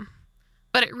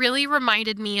 But it really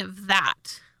reminded me of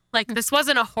that. This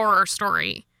wasn't a horror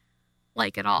story,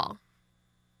 at all.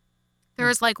 There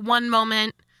was one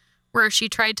moment where she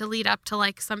tried to lead up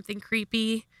to something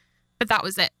creepy, But that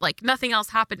was it. Like, nothing else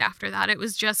happened after that. It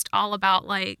was just all about,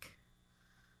 like,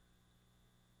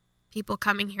 people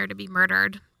coming here to be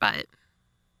murdered. But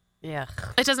Yeah.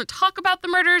 it doesn't talk about the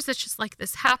murders. It's just like,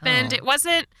 this happened. Oh. It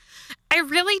wasn't, I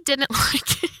really didn't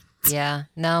like it. Yeah.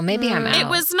 No, maybe I'm out. It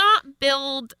was not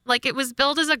billed, like, it was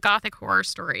billed as a gothic horror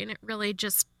story, and it really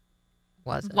just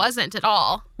wasn't at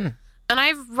all. And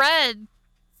I've read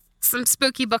some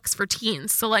spooky books for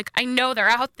teens, so, like, I know they're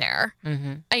out there.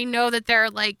 Mm-hmm. I know that they're,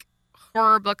 like,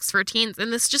 horror books for teens,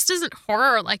 and this just isn't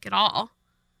horror, like, at all.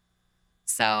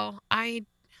 So I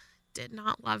did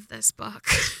not love this book.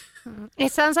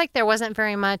 It sounds like there wasn't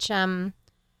very much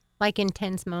like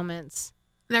intense moments.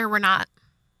 There were not.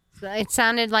 It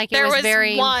sounded like it There was was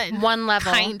very one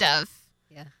level. Kind of.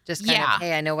 Yeah. Just kind of,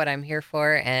 hey, I know what I'm here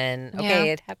for, and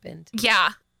okay, it happened. Yeah.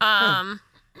 I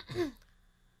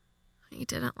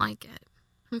didn't like it.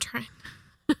 I'm trying.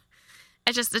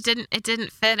 It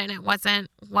didn't fit, and it wasn't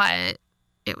what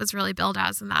it was really billed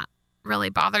as, and that really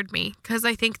bothered me, because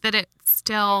I think that it's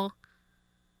still,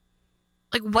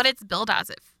 like, what it's billed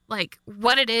as, like,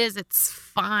 what it is, it's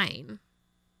fine,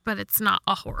 but it's not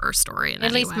a horror story in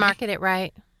At any least way. market it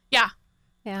right. Yeah.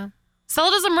 Yeah. Sell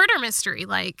it as a murder mystery,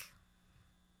 like,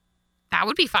 that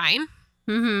would be fine.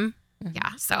 Mm-hmm.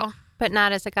 Yeah, so But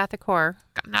not as a gothic horror.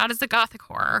 not as a gothic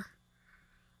horror.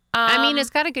 I mean, it's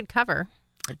got a good cover.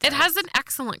 It has an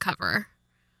excellent cover.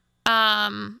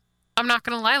 I'm not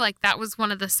going to lie. Like, that was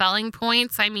one of the selling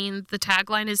points. I mean, the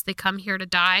tagline is "They come here to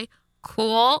die."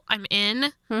 Cool. I'm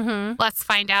in. Mm-hmm. Let's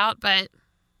find out. But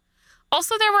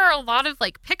also, there were a lot of,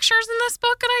 like, pictures in this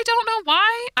book, and I don't know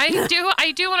why.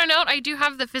 I do want to note, I do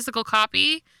have the physical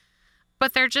copy,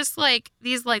 but they're just, like,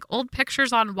 these, like, old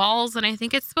pictures on walls, and I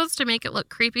think it's supposed to make it look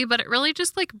creepy, but it really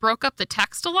just, like, broke up the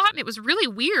text a lot, and it was really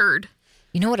weird.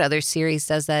 You know what other series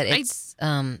does that? It's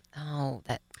The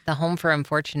Home for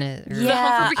Unfortunate. Or, The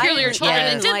Home for Peculiar Children.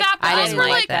 yeah. It did that, but I those didn't were,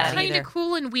 like like, that kind either. of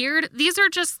cool and weird. These are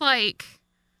just, like,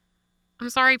 I'm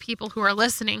sorry, people who are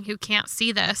listening who can't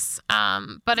see this,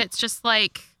 but it's just,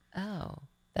 like, Oh,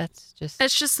 that's just.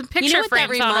 it's just some picture You know what that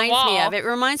frames on a reminds wall. me of? It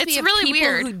reminds It's me of really people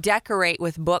weird. who decorate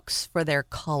with books for their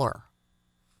color.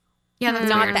 Yeah, that's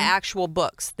Not weird. the actual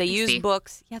books. They use see.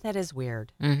 books. Yeah, that is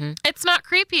weird. Mm-hmm. It's not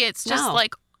creepy. It's just No.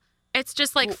 like, it's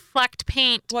just like flecked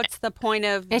paint. What's the point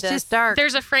of It's this? just dark.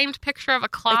 There's a framed picture of a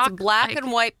clock. It's a black like-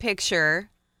 and white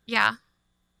picture Yeah.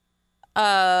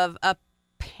 of a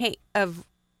paint of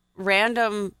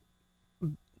random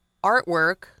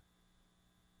artwork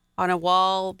on a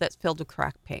wall that's filled with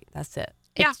crack paint. That's it.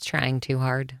 Yeah. It's trying too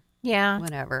hard. Yeah.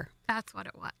 Whatever. That's what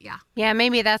it was. Yeah. Yeah,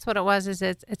 maybe that's what it was. Is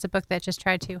it's a book that just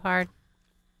tried too hard.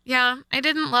 Yeah. I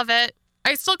didn't love it.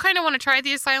 I still kind of want to try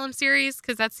the Asylum series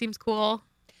because that seems cool.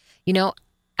 You know,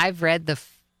 I've read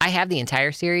I have the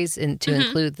entire series to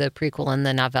include the prequel and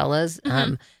the novellas.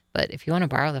 But if you want to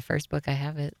borrow the first book, I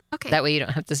have it. Okay. That way you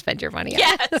don't have to spend your money on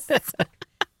it. Yes.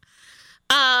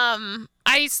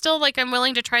 I still I'm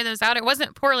willing to try those out. It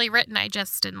wasn't poorly written. I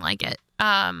just didn't like it.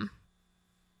 I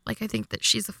think that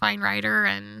she's a fine writer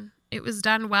and it was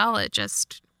done well. It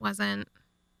just wasn't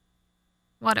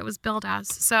what it was billed as.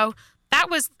 So that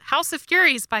was House of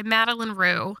Furies by Madeline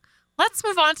Rue. Let's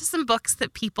move on to some books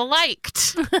that people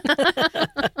liked.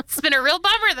 It's been a real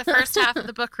bummer, the first half of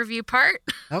the book review part.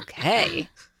 Okay.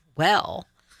 Well,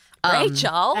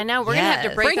 Rachel, I know we're gonna have to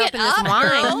yes. break bring it open this up,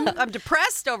 wine. girl. I'm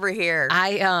depressed over here.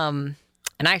 and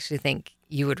I actually think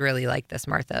you would really like this,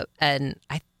 Martha. And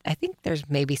I think there's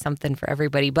maybe something for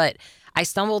everybody. But I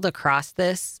stumbled across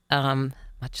this,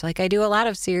 much like I do a lot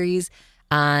of series,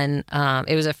 on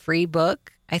it was a free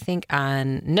book, I think,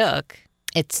 on Nook.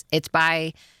 It's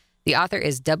by the author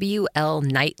is W.L.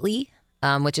 Knightley,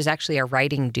 which is actually a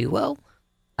writing duo.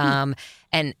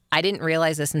 And I didn't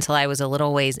realize this until I was a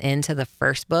little ways into the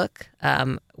first book,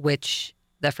 which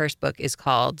the first book is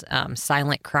called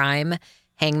Silent Crime,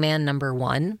 Hangman Number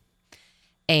 1.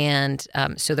 And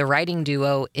so the writing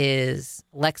duo is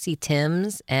Lexi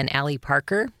Timms and Allie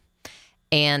Parker.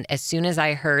 And as soon as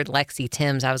I heard Lexi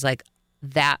Timms, I was like,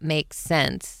 that makes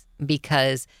sense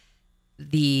because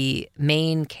the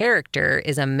main character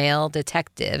is a male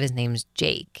detective. His name's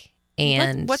Jake.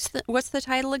 And what's the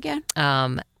title again?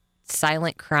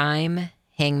 Silent Crime,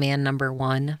 Hangman Number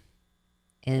 1.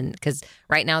 And because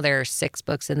right now there are 6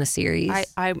 books in the series.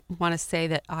 I want to say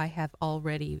that I have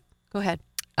already. Go ahead.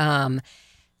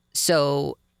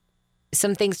 So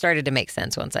some things started to make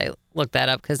sense once I looked that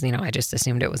up because, I just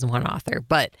assumed it was one author.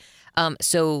 But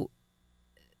so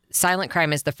Silent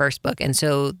Crime is the first book. And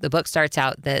so the book starts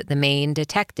out the main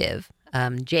detective,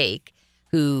 Jake,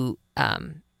 who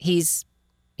he's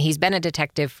he's been a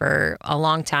detective for a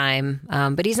long time,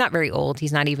 but he's not very old.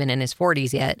 He's not even in his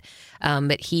 40s yet.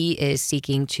 But he is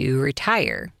seeking to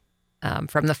retire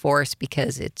from the force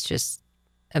because it's just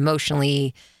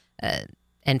emotionally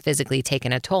and physically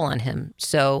taken a toll on him.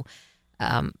 So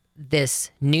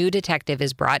this new detective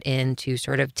is brought in to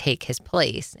sort of take his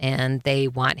place, and they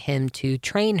want him to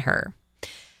train her.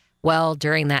 Well,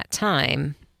 during that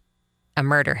time, a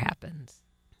murder happens.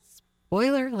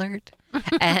 Spoiler alert.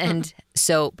 And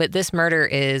so, but this murder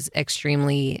is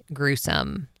extremely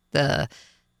gruesome. The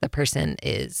person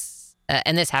is,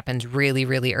 and this happens really,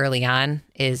 really early on,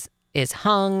 is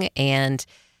hung, and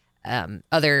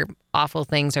other awful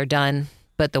things are done.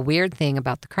 But the weird thing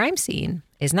about the crime scene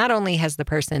is not only has the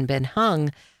person been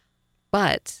hung,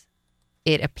 but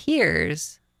it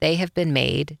appears they have been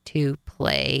made to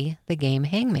play the game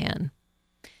Hangman.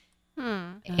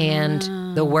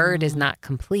 And the word is not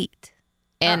complete.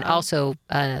 And also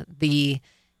the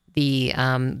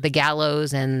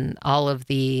gallows and all of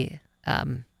the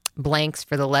blanks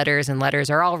for the letters and letters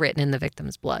are all written in the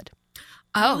victim's blood.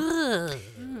 Oh.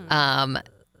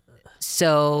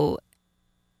 So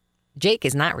Jake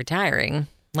is not retiring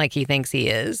like he thinks he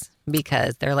is,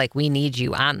 because they're like, we need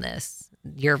you on this.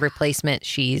 Your replacement,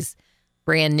 she's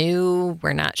brand new.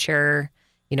 We're not sure.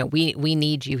 We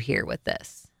need you here with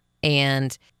this.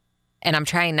 And I'm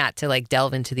trying not to like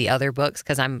delve into the other books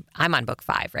because I'm on book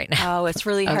 5 right now. Oh, it's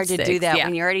really hard to do 6, that yeah.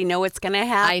 when you already know what's going to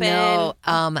happen. I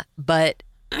know. But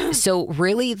so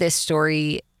really this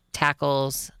story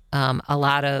tackles a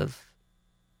lot of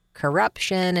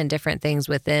corruption and different things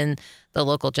within the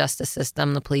local justice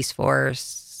system, the police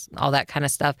force, all that kind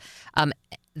of stuff.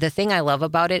 The thing I love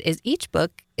about it is each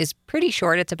book is pretty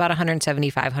short. It's about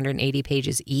 175, 180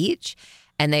 pages each.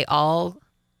 And they all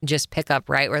just pick up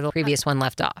right where the previous one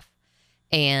left off.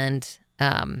 And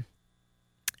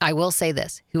I will say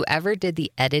this, whoever did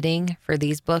the editing for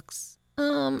these books,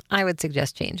 I would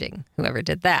suggest changing whoever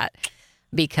did that,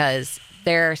 because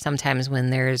there are sometimes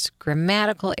when there's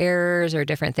grammatical errors or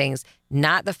different things,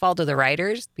 not the fault of the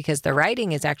writers, because the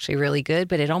writing is actually really good,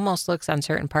 but it almost looks on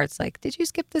certain parts like, did you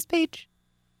skip this page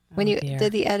when you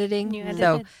did the editing? You edited.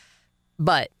 So,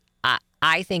 but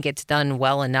I think it's done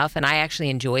well enough, and I actually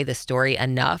enjoy the story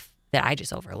enough that I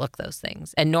just overlook those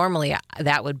things. And normally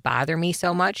that would bother me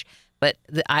so much, but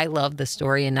I love the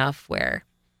story enough where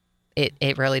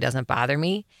it really doesn't bother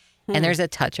me. And there's a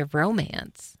touch of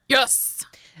romance. Yes.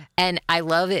 And I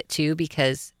love it too,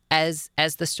 because as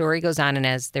the story goes on and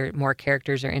as more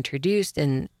characters are introduced,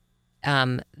 and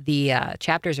the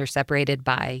chapters are separated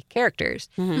by characters,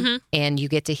 and you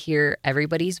get to hear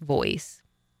everybody's voice,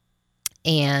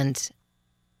 and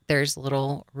there's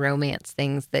little romance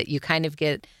things that you kind of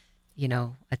get,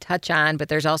 a touch on, but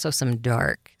there's also some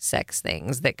dark sex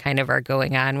things that kind of are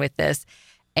going on with this.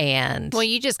 And Well,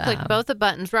 you just clicked both the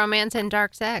buttons, romance and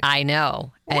dark sex. I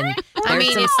know. And I there's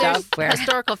mean, some if there's stuff where,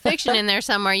 historical fiction in there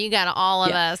somewhere, you got all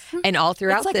of us. and all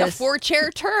throughout It's like this, a 4-chair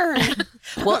turn.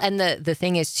 well, and the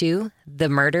thing is too, the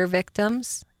murder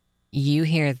victims, you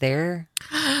hear their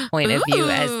point of view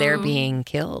as they're Ooh. being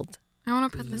killed. I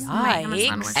want to put this in my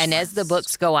Amazon Yikes. wish And as the list.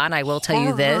 books go on, I will tell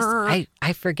you this.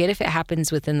 I forget if it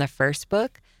happens within the first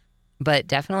book, but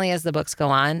definitely as the books go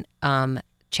on,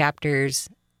 chapters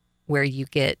where you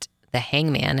get the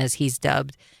hangman, as he's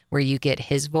dubbed, where you get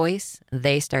his voice,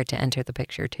 they start to enter the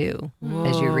picture too,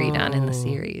 as you read on in the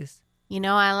series.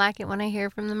 I like it when I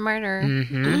hear from the murderer.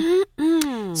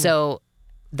 Mm-hmm. So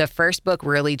the first book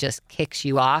really just kicks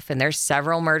you off, and there's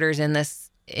several murders in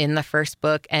the first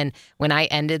book. And when I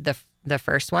ended the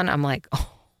first one, I'm like,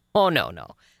 oh no.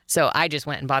 So I just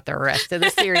went and bought the rest of the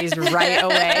series right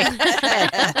away.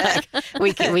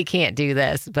 we can't do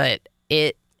this, but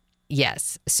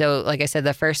yes. So like I said,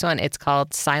 the first one, it's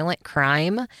called Silent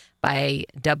Crime by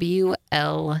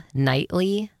W.L.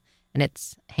 Knightley, and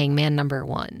it's Hangman number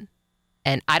 1.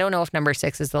 And I don't know if number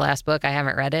 6 is the last book. I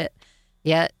haven't read it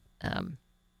yet,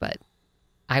 but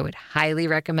I would highly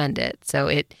recommend it. So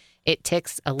it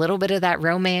ticks a little bit of that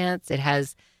romance. It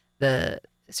has the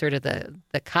sort of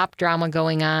the cop drama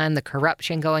going on, the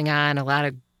corruption going on, a lot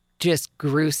of just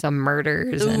gruesome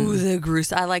murders. Ooh, the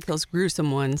gruesome. I like those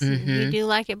gruesome ones. You do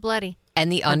like it bloody.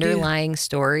 And the underlying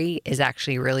story is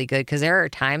actually really good, because there are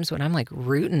times when I'm like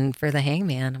rooting for the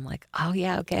hangman. I'm like, oh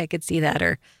yeah, okay, I could see that.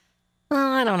 Or, oh,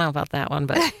 I don't know about that one,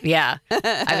 but yeah.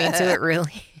 I mean, so it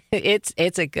really, it's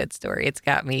a good story. It's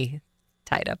got me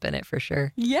tied up in it for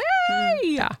sure. Yay!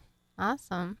 Yeah.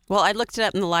 Awesome. Well, I looked it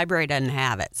up and the library doesn't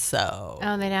have it, so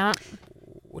Oh, they don't?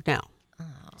 no.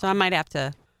 So I might have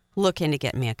to look into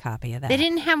getting me a copy of that. They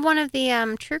didn't have one of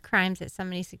the true crimes that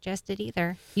somebody suggested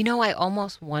either. I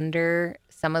almost wonder,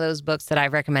 some of those books that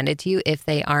I've recommended to you, if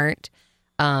they aren't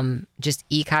just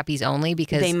e-copies only,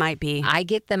 because They might be. I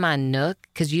get them on Nook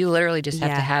because you literally just have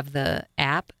Yeah. to have the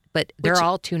app, but they're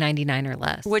all $2.99 or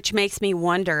less. Which makes me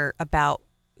wonder about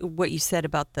what you said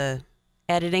about the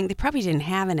editing. They probably didn't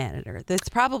have an editor. That's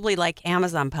probably like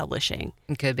Amazon publishing,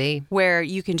 It could be. where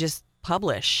you can just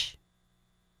publish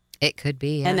It could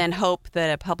be. Yeah. and then hope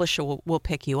that a publisher will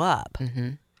pick you up.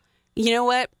 Mhm. You know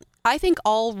what? I think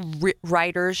all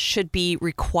writers should be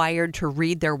required to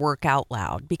read their work out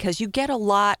loud, because you get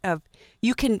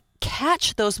you can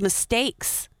catch those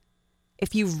mistakes.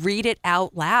 If you read it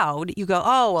out loud, you go,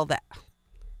 oh, well,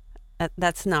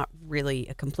 that's not really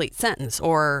a complete sentence,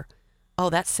 or, oh,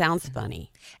 that sounds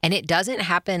funny. And it doesn't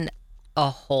happen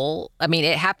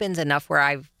it happens enough where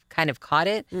I've kind of caught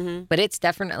it, but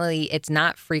it's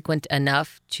not frequent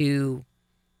enough to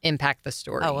impact the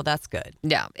story. Oh, well, that's good.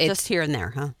 Yeah. Just here and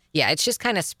there, huh? Yeah, it's just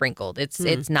kind of sprinkled.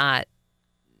 It's not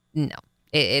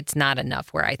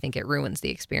enough where I think it ruins the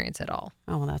experience at all.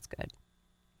 Oh, well, that's good.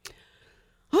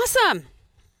 Awesome.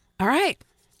 All right.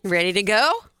 Ready to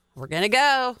go? We're going to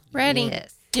go. Ready?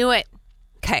 Yes. Do it.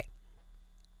 Okay.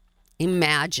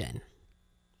 Imagine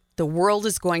the world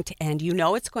is going to end. You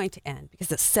know it's going to end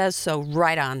because it says so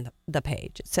right on the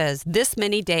page. It says this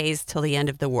many days till the end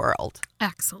of the world.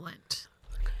 Excellent.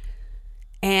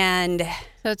 And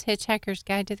So it's Hitchhiker's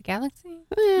Guide to the Galaxy?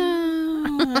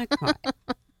 well, not quite.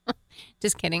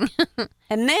 Just kidding.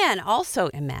 And then also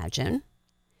imagine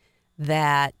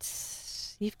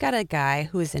that you've got a guy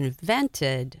who has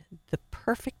invented the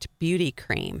perfect beauty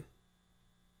cream.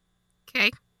 Okay.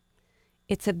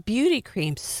 It's a beauty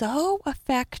cream so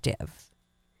effective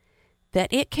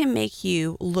that it can make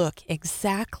you look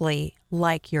exactly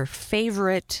like your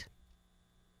favorite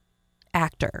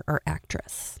actor or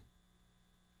actress.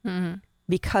 Mm-hmm.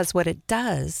 Because what it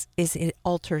does is it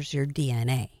alters your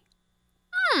DNA.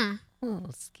 Oh,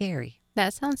 scary.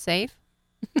 That sounds safe.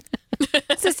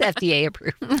 This is FDA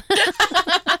approved.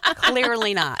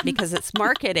 Clearly not, because it's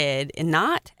marketed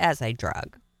not as a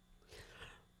drug,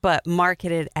 but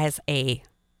marketed as a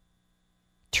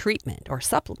treatment or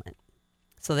supplement.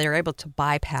 So they're able to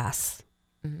bypass.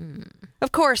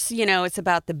 Of course, it's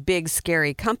about the big,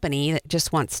 scary company that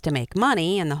just wants to make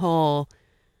money, and the whole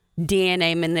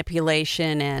DNA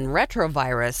manipulation and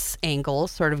retrovirus angle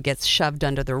sort of gets shoved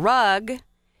under the rug.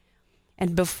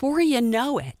 And before you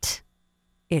know it,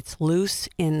 it's loose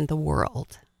in the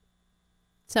world.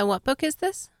 So what book is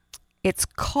this? It's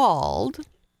called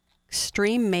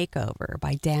Extreme Makeover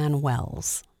by Dan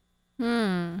Wells.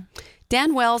 Dan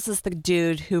Wells is the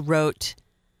dude who wrote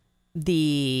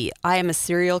the I Am a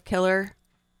Serial Killer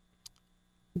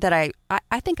that I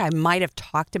think I might have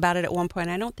talked about it at one point.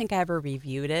 I don't think I ever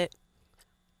reviewed it,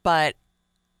 but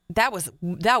that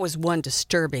was one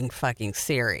disturbing fucking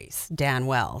series, Dan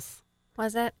Wells.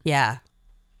 Was it? Yeah.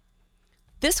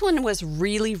 This one was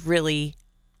really, really,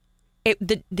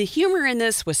 the humor in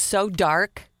this was so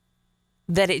dark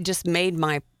that it just made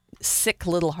my sick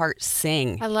little heart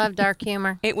sing. I love dark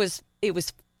humor. It was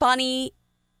funny,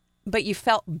 but you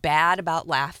felt bad about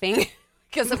laughing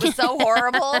because it was so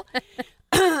horrible.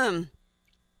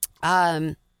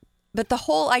 But the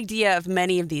whole idea of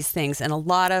many of these things and a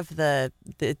lot of the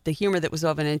humor that was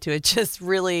woven into it just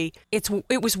really, it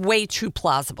was way too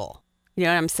plausible. You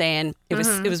know what I'm saying? It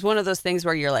was one of those things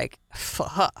where you're like,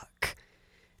 fuck,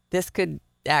 this could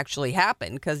actually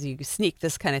happen because you sneak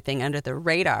this kind of thing under the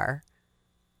radar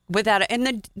without it.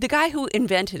 And the guy who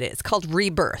invented it, it's called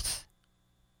Rebirth.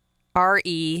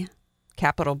 REBIRTH,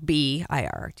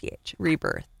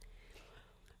 Rebirth.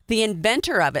 The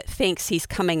inventor of it thinks he's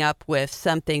coming up with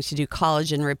something to do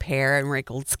collagen repair and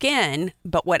wrinkled skin,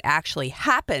 but what actually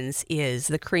happens is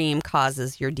the cream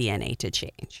causes your DNA to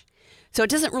change. So it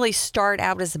doesn't really start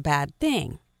out as a bad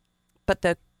thing, but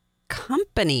the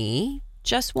company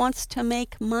just wants to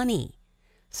make money.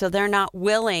 So they're not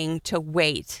willing to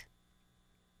wait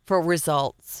for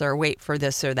results or wait for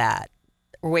this or that,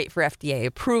 or wait for FDA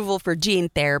approval for gene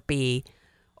therapy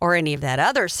or any of that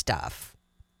other stuff.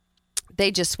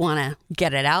 They just want to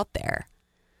get it out there.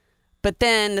 But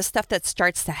then the stuff that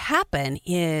starts to happen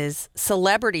is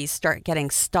celebrities start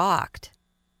getting stalked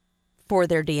for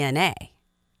their DNA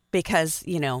because,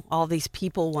 all these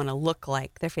people want to look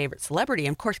like their favorite celebrity.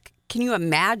 And of course, can you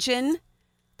imagine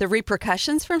the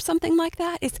repercussions from something like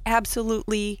that? It's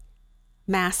absolutely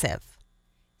massive.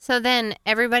 So then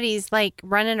everybody's like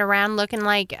running around looking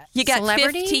like You got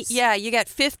celebrities? 15, you got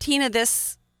 15 of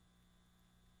this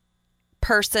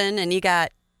person and you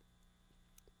got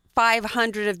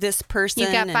 500 of this person.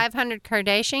 You got and- 500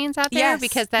 Kardashians out there? Yes,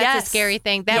 Because that's yes, a scary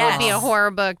thing. That would be a yes.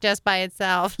 horror book just by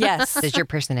itself. Yes. Does your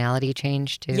personality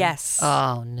change too? Yes.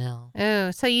 Oh no,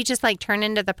 Oh, so you just like turn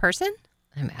into the person?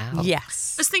 I'm out.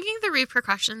 Yes. I was thinking the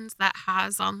repercussions that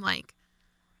has on like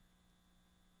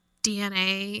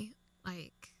DNA,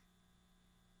 like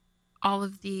all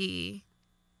of the.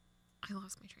 I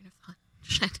lost my train of thought.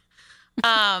 Shit.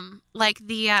 Like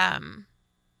the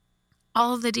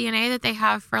all of the DNA that they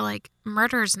have for like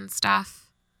murders and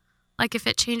stuff. Like if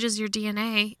it changes your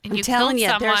DNA and I'm you telling killed you,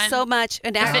 someone, there's so much.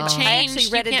 And if I it changed,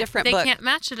 actually read a different they book. can't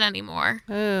match it anymore.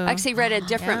 Ooh. I actually read a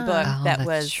different book Oh, that that's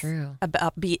was true.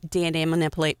 about DNA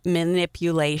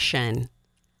manipulation.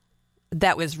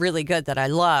 That was really good. That I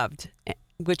loved,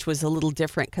 which was a little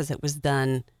different because it was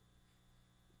done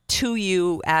to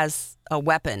you as a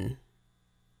weapon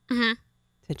Hmm.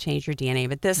 to change your DNA.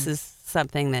 But this is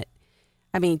something that,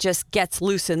 I mean, just gets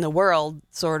loose in the world,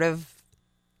 sort of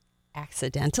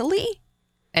accidentally.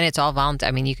 And it's all voluntary.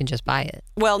 I mean, you can just buy it.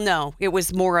 Well, no, it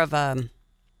was more of a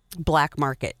black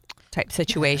market type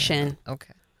situation.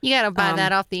 Okay. You got to buy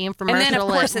that off the infomercial And then, of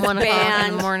course, at it's 1 o'clock in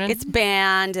banned. the morning. It's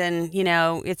banned, and you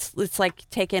know, it's like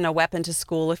taking a weapon to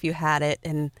school if you had it.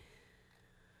 And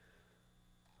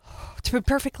to be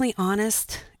perfectly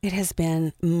honest, it has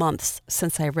been months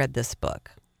since I read this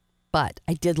book, but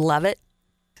I did love it.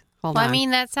 Hold well, on. I mean,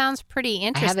 that sounds pretty I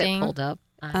have interesting. it pulled up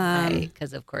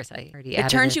because, of course, I already. it added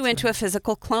turns you so- into a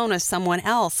physical clone of someone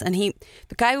else, and the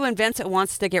guy who invents it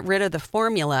wants to get rid of the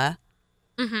formula,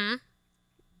 Hmm.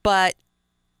 but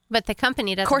But the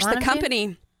company doesn't of course, want the him to?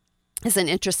 company isn't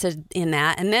interested in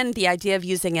that. And then the idea of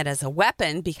using it as a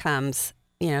weapon becomes,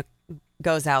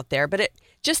 goes out there. But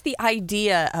just the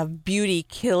idea of beauty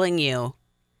killing you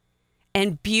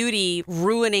and beauty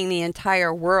ruining the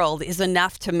entire world is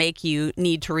enough to make you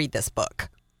need to read this book.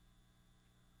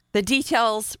 The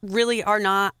details really are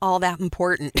not all that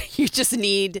important. You just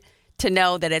need to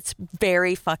know that it's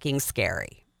very fucking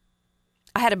scary.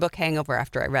 I had a book hangover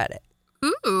after I read it.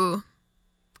 Ooh,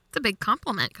 it's a big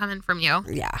compliment coming from you.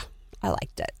 Yeah, I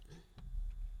liked it.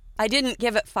 I didn't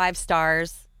give it 5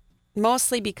 stars,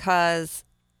 mostly because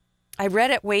I read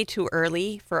it way too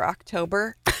early for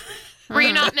October. Were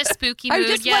you not in a spooky mood I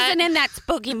just yet? wasn't in that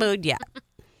spooky mood yet.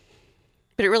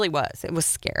 But it really was. It was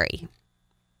scary.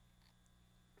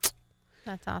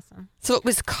 That's awesome. So it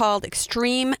was called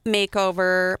Extreme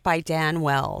Makeover by Dan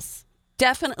Wells.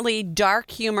 Definitely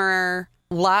dark humor,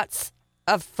 lots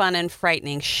of fun and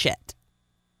frightening shit.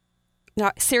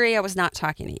 No, Siri, I was not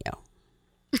talking to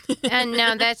you. And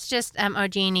no, that's just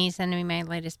Jeannie sending me my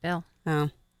latest bill. Oh.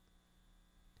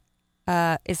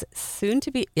 Is it soon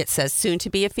to be? It says soon to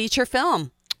be a feature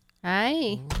film.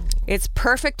 Hi. It's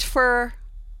perfect for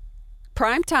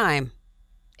prime time.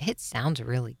 It sounds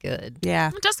really good. Yeah.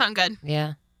 It does sound good.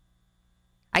 Yeah.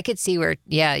 I could see where,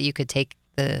 you could take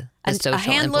the social A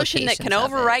hand lotion that can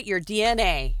implications of it. overwrite your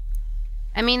DNA.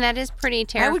 I mean, that is pretty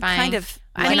terrifying. I would kind of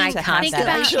I like mean, to have think that,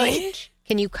 about actually. change.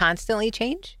 Can you constantly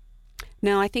change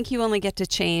No, I think you only get to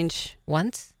change.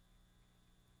 once?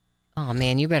 Oh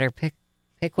man, you better pick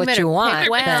what better you pick want.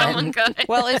 well. then. Someone good.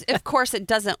 Well, of course, it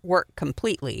doesn't work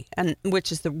completely, and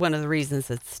which is one of the reasons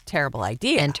it's a terrible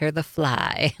idea. Enter the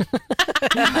fly.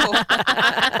 Oh,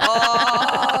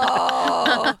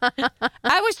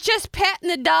 I was just petting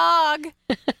the dog.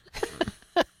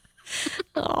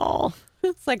 Oh.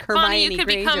 It's like Bonnie, Hermione you could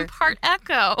Granger. become part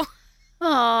Echo.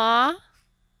 Aw.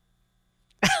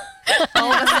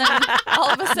 all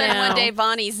of a sudden, No. one day,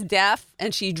 Bonnie's deaf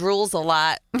and she drools a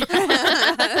lot. And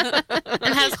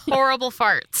has horrible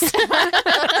farts.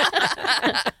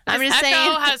 I'm just Echo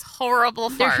saying, has horrible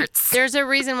farts. there's a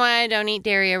reason why I don't eat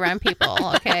dairy around people,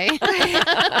 okay?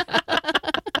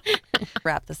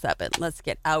 Wrap this up and let's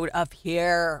get out of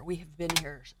here. We have been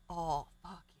here all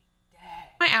fucking day.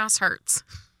 My ass hurts.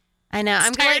 I know.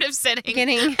 I'm tired of sitting.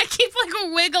 getting- I keep like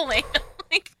wiggling.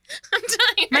 Like I'm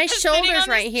tired. My of sitting shoulders on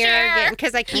right this here chair. again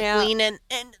because I keep Yeah. leaning.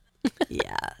 And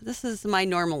Yeah, this is my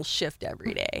normal shift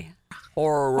every day.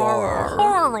 Horror.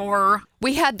 Horror.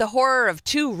 We had the horror of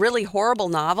 2 really horrible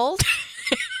novels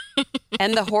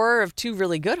and the horror of 2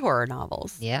 really good horror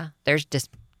novels. Yeah, there's just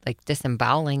like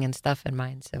disemboweling and stuff in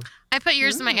mine. So I put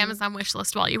yours in my Amazon wish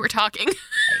list while you were talking.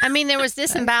 I mean, there was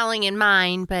disemboweling in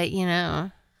mine, but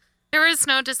There was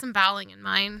no disemboweling in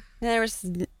mine.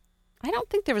 I don't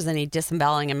think there was any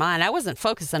disemboweling in mine. I wasn't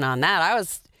focusing on that.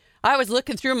 I was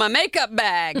looking through my makeup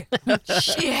bag.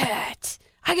 Shit.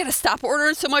 I got to stop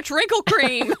ordering so much wrinkle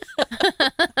cream.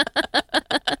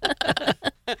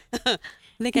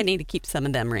 I think I need to keep some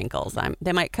of them wrinkles.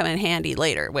 They might come in handy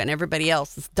later when everybody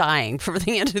else is dying from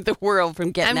the end of the world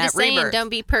from getting I'm that just saying, rebirth. don't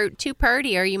be too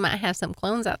purdy, or you might have some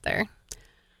clones out there.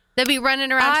 They'll be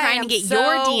running around trying to get your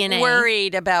DNA. I'm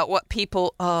worried about what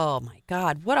people. Oh my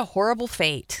God! What a horrible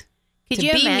fate. Could to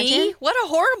you be imagine? Me? What a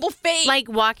horrible fate! Like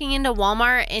walking into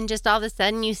Walmart and just all of a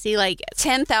sudden you see like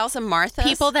 10,000 Marthas.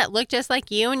 people that look just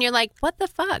like you, and you're like, "What the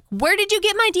fuck? Where did you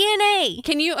get my DNA?"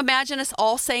 Can you imagine us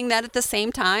all saying that at the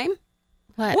same time?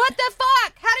 What? What the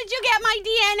fuck? How did you get my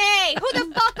DNA? Who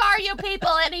the fuck are you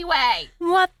people anyway?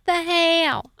 What the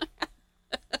hell?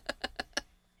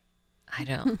 I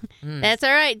don't. That's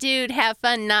all right, dude. Have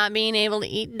fun not being able to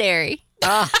eat dairy.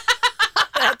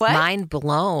 What? Mind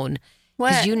blown.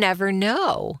 Because What? you never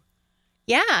know,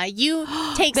 Yeah, you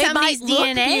take They somebody's might look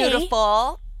DNA.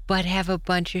 beautiful. but have a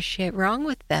bunch of shit wrong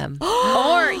with them.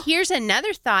 Or here's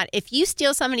another thought. If you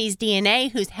steal somebody's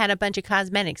DNA who's had a bunch of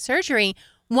cosmetic surgery,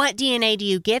 what DNA do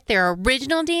you get? Their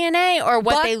original DNA or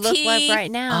what Buck they look like teeth,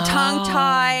 right now?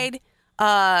 tongue-tied,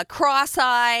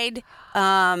 cross-eyed,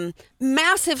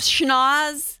 massive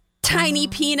schnoz, tiny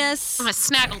penis. I'm a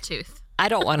snaggletooth. I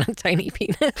don't want a tiny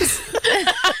penis.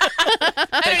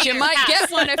 But you might get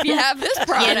one if you have this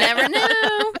product. You never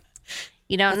know.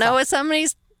 You don't know what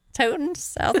somebody's toting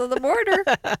south of the border.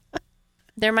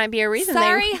 There might be a reason.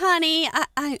 Sorry, honey.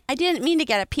 I didn't mean to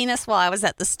get a penis while I was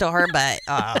at the store, but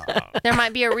There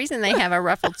might be a reason they have a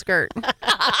ruffled skirt. And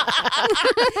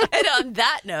on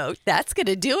that note, that's going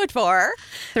to do it for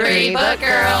Three Book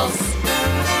Girls.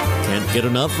 Can't get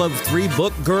enough of Three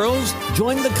Book Girls?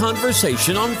 Join the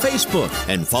conversation on Facebook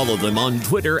and follow them on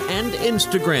Twitter and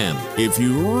Instagram. If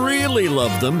you really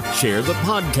love them, share the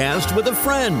podcast with a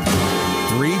friend.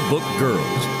 Three Book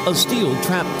Girls, a Steel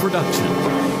Trap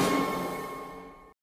production.